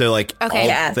 EMP. So like Okay. all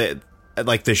Yeah.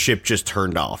 the ship just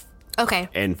turned off Okay.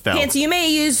 and fell. Pants, you may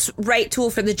use right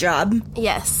tool for the job.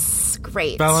 Yes.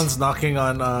 Great. Valen's knocking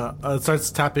on,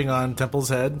 starts tapping on Temple's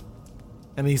head,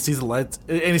 and he sees the lights.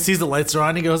 And he sees the lights are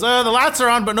on. He goes, "Oh, the lights are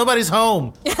on, but nobody's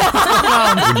home."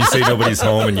 When you say nobody's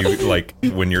home, and you like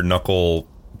when your knuckle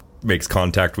makes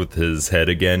contact with his head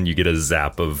again, you get a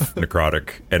zap of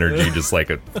necrotic energy, just like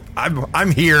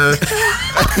I'm here.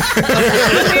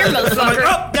 I'm like,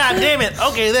 oh, god damn it!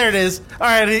 Okay, there it is. All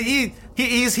right,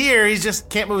 he's here. He just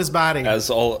can't move his body.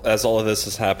 As all of this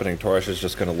is happening, Torash is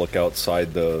just going to look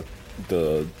outside the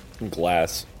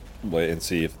glass and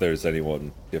see if there's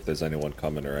anyone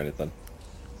coming or anything.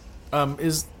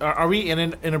 Are we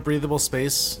in a breathable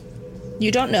space? You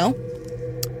don't know.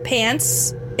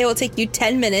 Pants, it will take you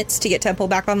 10 minutes to get Temple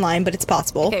back online, but it's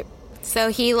possible. Okay. So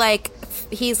he's like,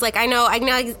 I know.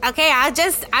 Okay,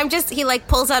 he like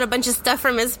pulls out a bunch of stuff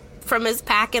from his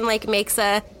pack and like makes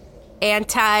a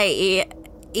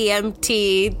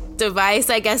anti-EMT device,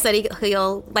 I guess, that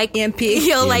he'll like EMP.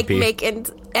 He'll like EMP. make an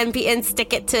EMP and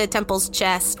stick it to Temple's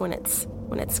chest when it's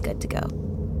good to go.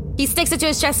 He sticks it to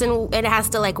his chest and it has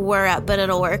to like whir up, but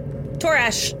it'll work.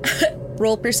 Torash,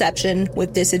 roll perception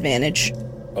with disadvantage.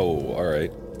 Oh, all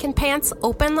right. Can Pants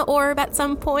open the orb at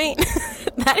some point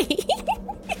that he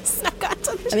snuck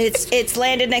onto the I mean, it's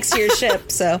landed next to your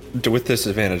ship, so. With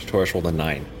disadvantage, Torash rolled a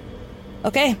 9.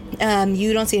 Okay,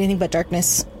 you don't see anything but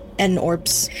darkness and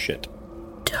orbs. Shit.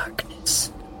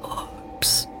 Darkness.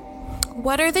 Orbs.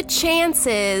 What are the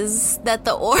chances that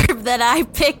the orb that I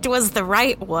picked was the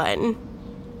right one?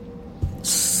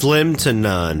 Slim to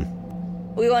none.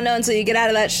 We won't know until you get out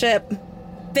of that ship.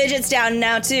 Fidget's down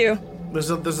now, too. There's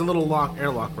a little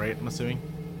airlock, right? I'm assuming.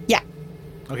 Yeah.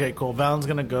 Okay, cool. Valen's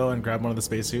gonna go and grab one of the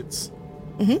spacesuits.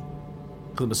 Mm-hmm.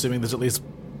 Because I'm assuming there's at least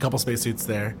a couple spacesuits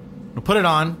there. I'm gonna put it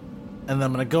on, and then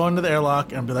I'm gonna go into the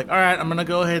airlock and be like, all right, I'm gonna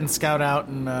go ahead and scout out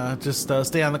and just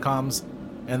stay on the comms.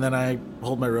 And then I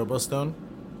hold my Robo-Stone.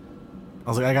 I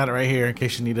was like, I got it right here in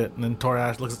case you need it. And then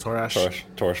Torash looks at Torash.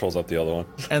 Torash holds up the other one.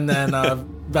 And then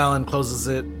Valen closes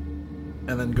it and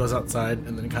then goes outside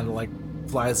and then kind of like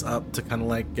flies up to kind of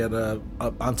like get up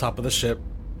on top of the ship.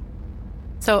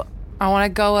 So I want to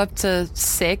go up to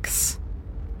 6.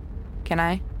 Can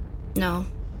I? No.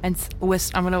 And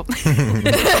I'm gonna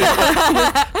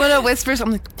whisper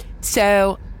something.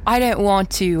 So I don't want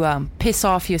to piss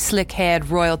off your slick-haired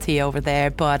royalty over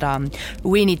there, but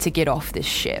we need to get off this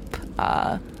ship.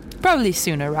 Probably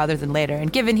sooner rather than later.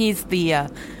 And given he's the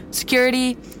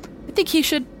security, I think he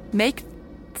should make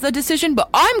the decision. But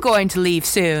I'm going to leave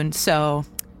soon, so.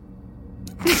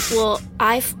 Well,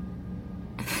 I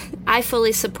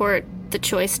fully support the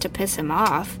choice to piss him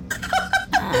off.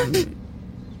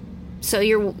 So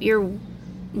you're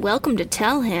welcome to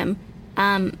tell him.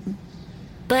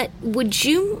 But would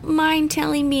you mind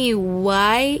telling me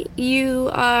why you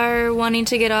are wanting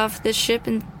to get off this ship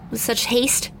in such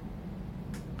haste?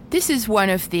 This is one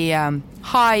of the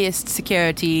highest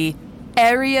security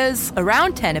areas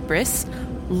around Tenebris.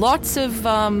 Lots of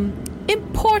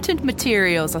important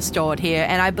materials are stored here,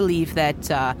 and I believe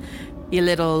that your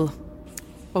little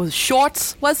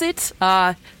shorts, was it?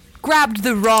 Grabbed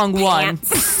the wrong one.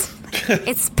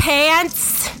 It's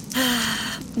Pants.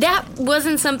 That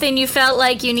wasn't something you felt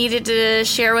like you needed to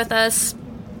share with us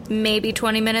maybe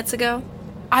 20 minutes ago?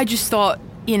 I just thought,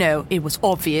 it was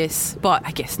obvious, but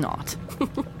I guess not.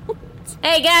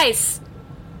 Hey, guys!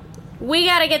 We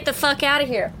gotta get the fuck out of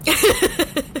here.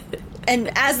 And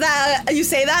as you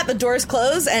say that, the doors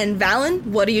close, and Valen,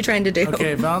 what are you trying to do?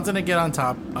 Okay, Valen's gonna get on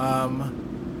top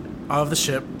of the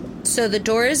ship. So the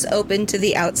doors open to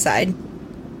the outside,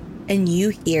 and you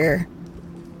hear...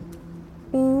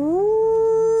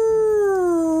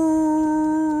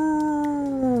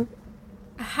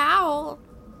 How?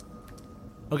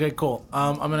 Okay, cool.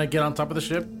 I'm gonna get on top of the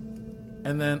ship,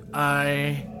 and then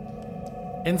I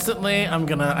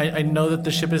know that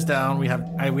the ship is down. We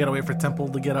gotta wait for Temple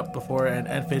to get up before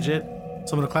and Fidget.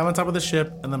 So I'm gonna climb on top of the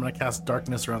ship, and then I'm gonna cast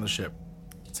darkness around the ship,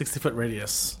 60-foot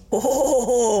radius.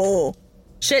 Oh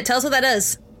shit! Tell us what that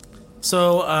is.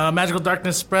 So magical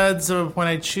darkness spreads to a point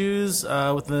I choose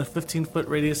within a 15-foot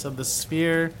radius of the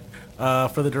sphere.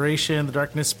 For the duration, the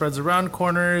darkness spreads around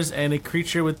corners, and a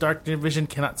creature with dark vision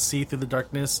cannot see through the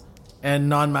darkness, and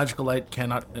non-magical light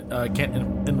can't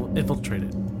infiltrate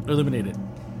it, illuminate it.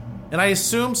 And I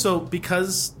assume so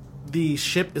because the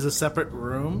ship is a separate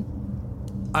room.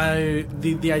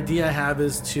 The idea I have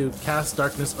is to cast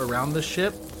darkness around the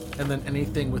ship, and then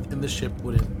anything within the ship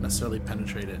wouldn't necessarily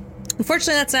penetrate it.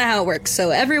 Unfortunately, that's not how it works.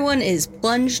 So everyone is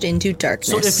plunged into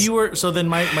darkness. Then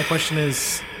my question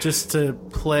is, just to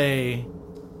play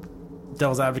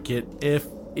devil's advocate, if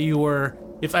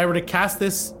I were to cast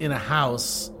this in a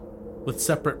house with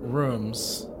separate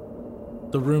rooms,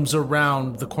 the rooms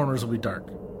around the corners will be dark,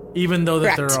 even though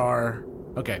that Correct. there are.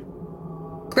 Okay.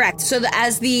 Correct. So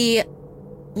as the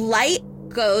light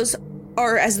goes,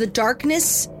 or as the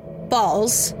darkness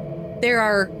falls, there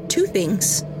are two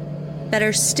things that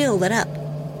are still lit up.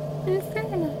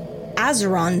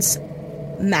 Azeron's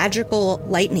magical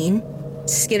lightning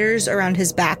skitters around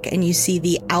his back, and you see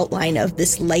the outline of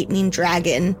this lightning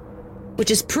dragon,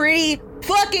 which is pretty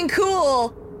fucking cool.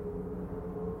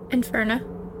 Inferna.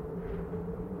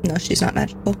 No, she's not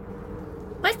magical.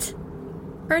 What?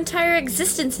 Her entire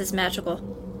existence is magical.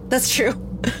 That's true.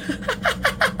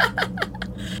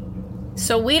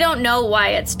 So we don't know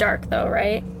why it's dark, though,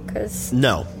 right? Because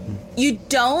No. You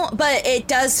don't, but it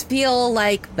does feel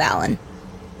like Valen.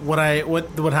 What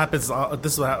happens?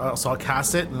 This is what so I'll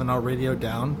cast it, and then I'll radio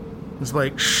down. It's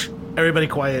like, shh, everybody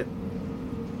quiet.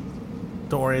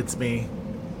 Don't worry, it's me.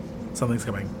 Something's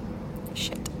coming.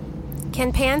 Shit.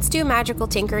 Can Pants do magical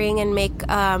tinkering and make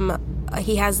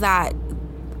he has that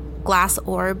glass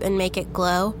orb and make it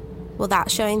glow without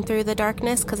showing through the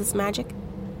darkness because it's magic?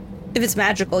 If it's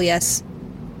magical, yes.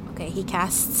 Okay, he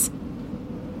casts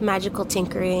magical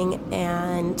tinkering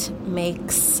and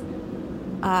makes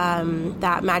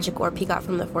that magic orb he got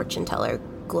from the fortune teller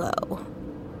glow.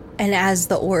 And as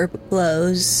the orb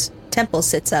glows, Temple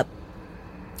sits up.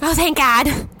 Oh, thank God.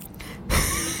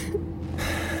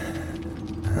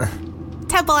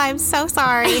 Temple, I'm so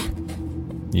sorry.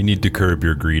 You need to curb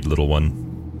your greed, little one.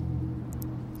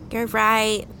 You're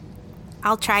right.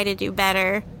 I'll try to do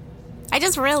better. I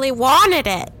just really wanted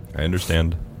it. I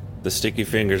understand. The sticky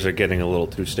fingers are getting a little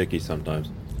too sticky sometimes.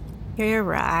 You're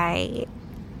right.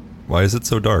 Why is it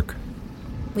so dark?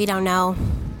 We don't know.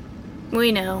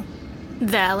 We know.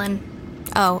 Valen.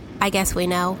 Oh, I guess we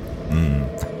know.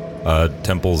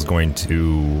 Temple's going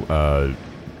to,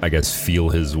 I guess, feel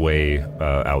his way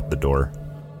out the door.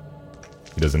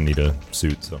 He doesn't need a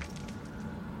suit, so.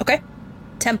 Okay.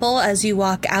 Temple, as you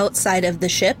walk outside of the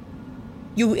ship,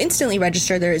 you instantly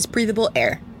register there is breathable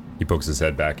air. He pokes his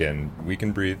head back in. We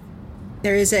can breathe.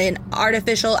 There is an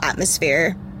artificial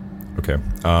atmosphere. Okay.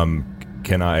 I'm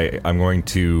going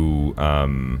to,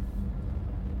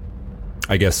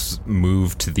 I guess,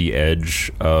 move to the edge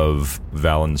of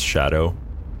Valen's shadow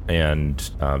and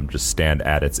just stand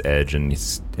at its edge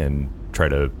and try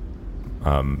to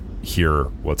hear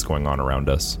what's going on around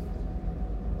us.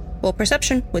 Roll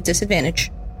perception with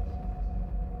disadvantage.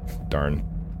 Darn.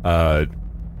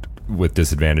 With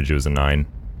disadvantage, it was a 9.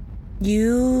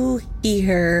 You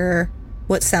hear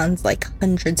what sounds like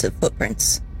hundreds of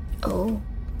footprints. Oh,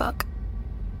 fuck.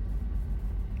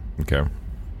 Okay.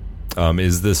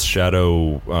 Is this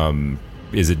shadow,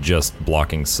 is it just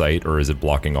blocking sight, or is it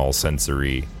blocking all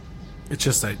sensory? It's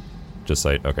just like Just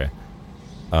sight, okay.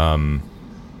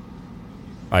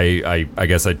 I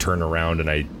guess I turn around and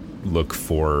I look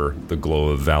for the glow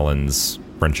of Valen's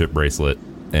friendship bracelet,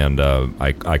 and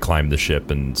I climb the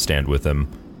ship and stand with him.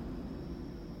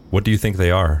 What do you think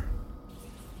they are?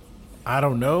 I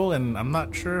don't know, and I'm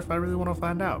not sure if I really want to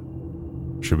find out.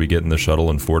 Should we get in the shuttle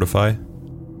and fortify?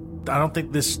 I don't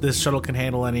think this shuttle can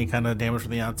handle any kind of damage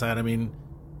from the outside. I mean,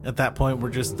 at that point,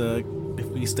 we're just if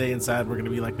we stay inside, we're gonna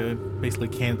be like a basically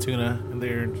canned tuna in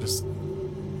there, and just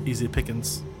easy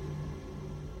pickings.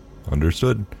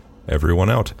 Understood. Everyone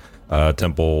out.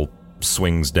 Temple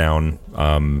swings down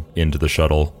into the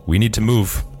shuttle. We need to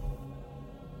move.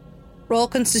 Roll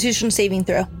Constitution saving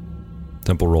throw.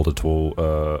 Temple rolled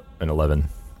an 11.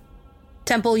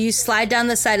 Temple, you slide down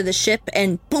the side of the ship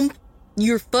and boom,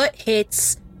 your foot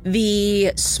hits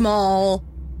the small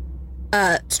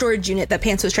storage unit that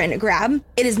Pants was trying to grab.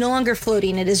 It is no longer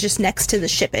floating. It is just next to the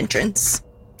ship entrance.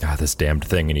 This damned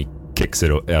thing, and he kicks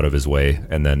it out of his way,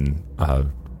 and then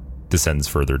descends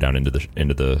further down into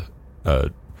the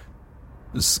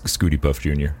Scooty Puff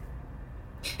Jr.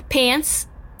 Pants?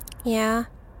 Yeah.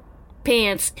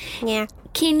 Pants. Yeah.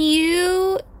 Can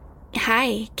you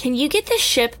get the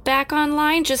ship back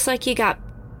online just like you got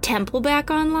Temple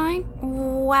back online?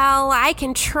 Well, I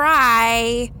can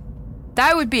try.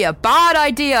 That would be a bad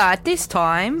idea at this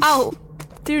time. Oh.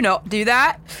 Do not do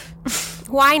that.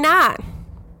 Why not?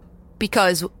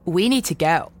 Because we need to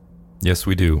go. Yes,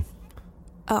 we do.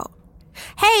 Oh.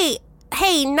 Hey,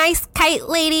 nice kite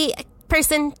lady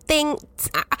person thing.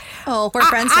 Oh, we're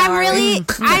friends now. I'm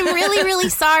really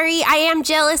sorry. I am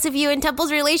jealous of you and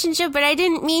Temple's relationship, but I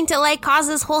didn't mean to cause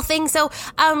this whole thing. So,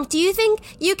 do you think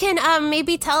you can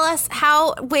maybe tell us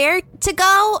where to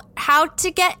go, how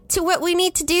to get to what we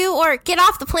need to do, or get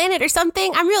off the planet or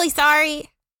something? I'm really sorry.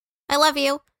 I love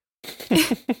you.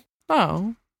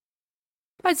 Oh,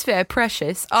 that's very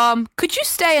precious. Could you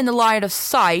stay in the line of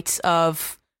sight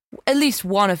of at least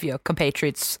one of your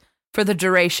compatriots for the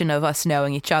duration of us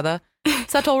knowing each other? Is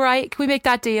that all right? Can we make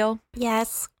that deal?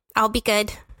 Yes, I'll be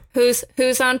good. Who's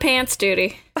on pants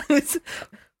duty? Who's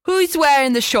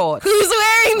wearing the shorts? Who's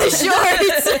wearing the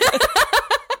shorts?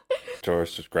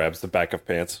 Taurus just grabs the back of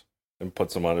Pants and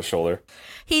puts them on his shoulder.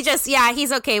 He's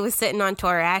okay with sitting on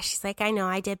Torash. He's like, I know,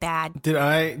 I did bad. Did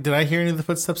I hear any of the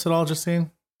footsteps at all,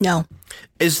 Justine? No.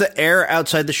 Is the air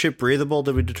outside the ship breathable?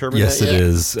 Did we determine Yes, that it yet?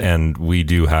 is, and we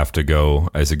do have to go.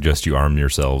 I suggest you arm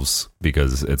yourselves,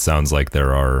 because it sounds like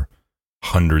there are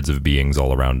hundreds of beings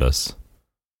all around us.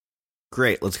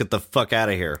 Great, let's get the fuck out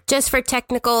of here. Just for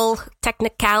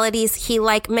technicalities, he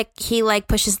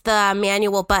pushes the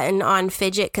manual button on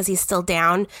Fidget because he's still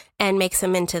down and makes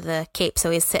him into the cape,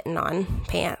 so he's sitting on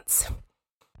Pants.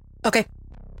 Okay.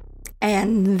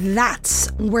 And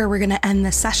that's where we're going to end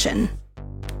the session.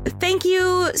 Thank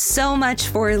you so much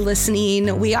for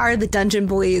listening. We are the Dungeon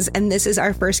Boys, and this is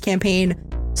our first campaign,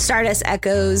 Stardust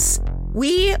Echoes.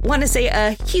 We want to say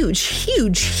a huge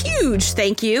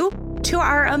thank you to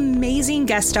our amazing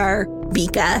guest star,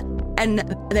 Vika, and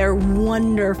their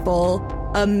wonderful,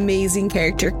 amazing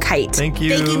character, Kite. Thank you.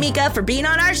 Thank you, Mika, for being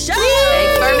on our show.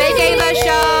 Thanks for making the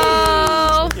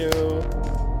show.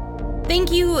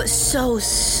 Thank you so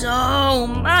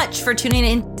much for tuning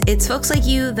in. It's folks like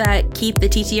you that keep the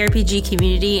TTRPG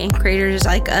community and creators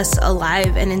like us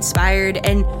alive and inspired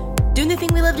and doing the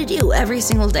thing we love to do every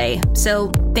single day.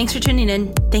 So thanks for tuning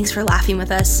in. Thanks for laughing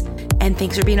with us. And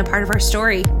thanks for being a part of our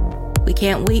story. We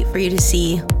can't wait for you to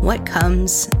see what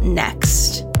comes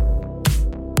next.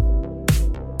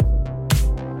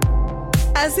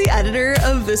 As the editor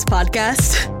of this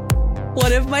podcast,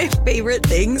 one of my favorite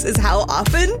things is how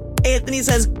often Anthony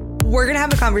says, we're going to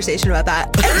have a conversation about that.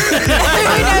 You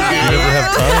never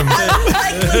have time.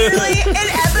 Like literally in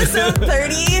episode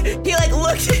 30,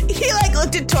 he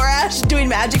looked at Torash doing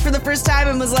magic for the first time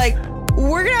and was like,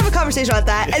 we're going to have a conversation about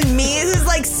that. And me, who's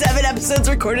like 7 episodes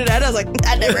recorded out, I was like,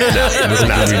 that never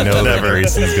happened. We know that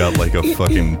Grayson's got like a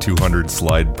fucking 200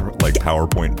 slide like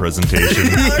PowerPoint presentation.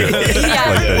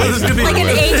 Like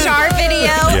an HR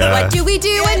video. Yeah. What do we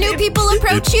do when new people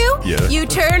approach you? Yeah. You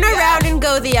turn around and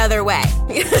go the other way.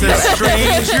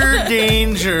 Stranger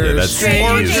danger. Yeah, that's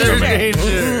stranger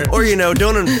danger. Or,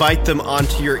 don't invite them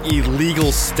onto your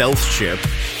illegal stealth ship.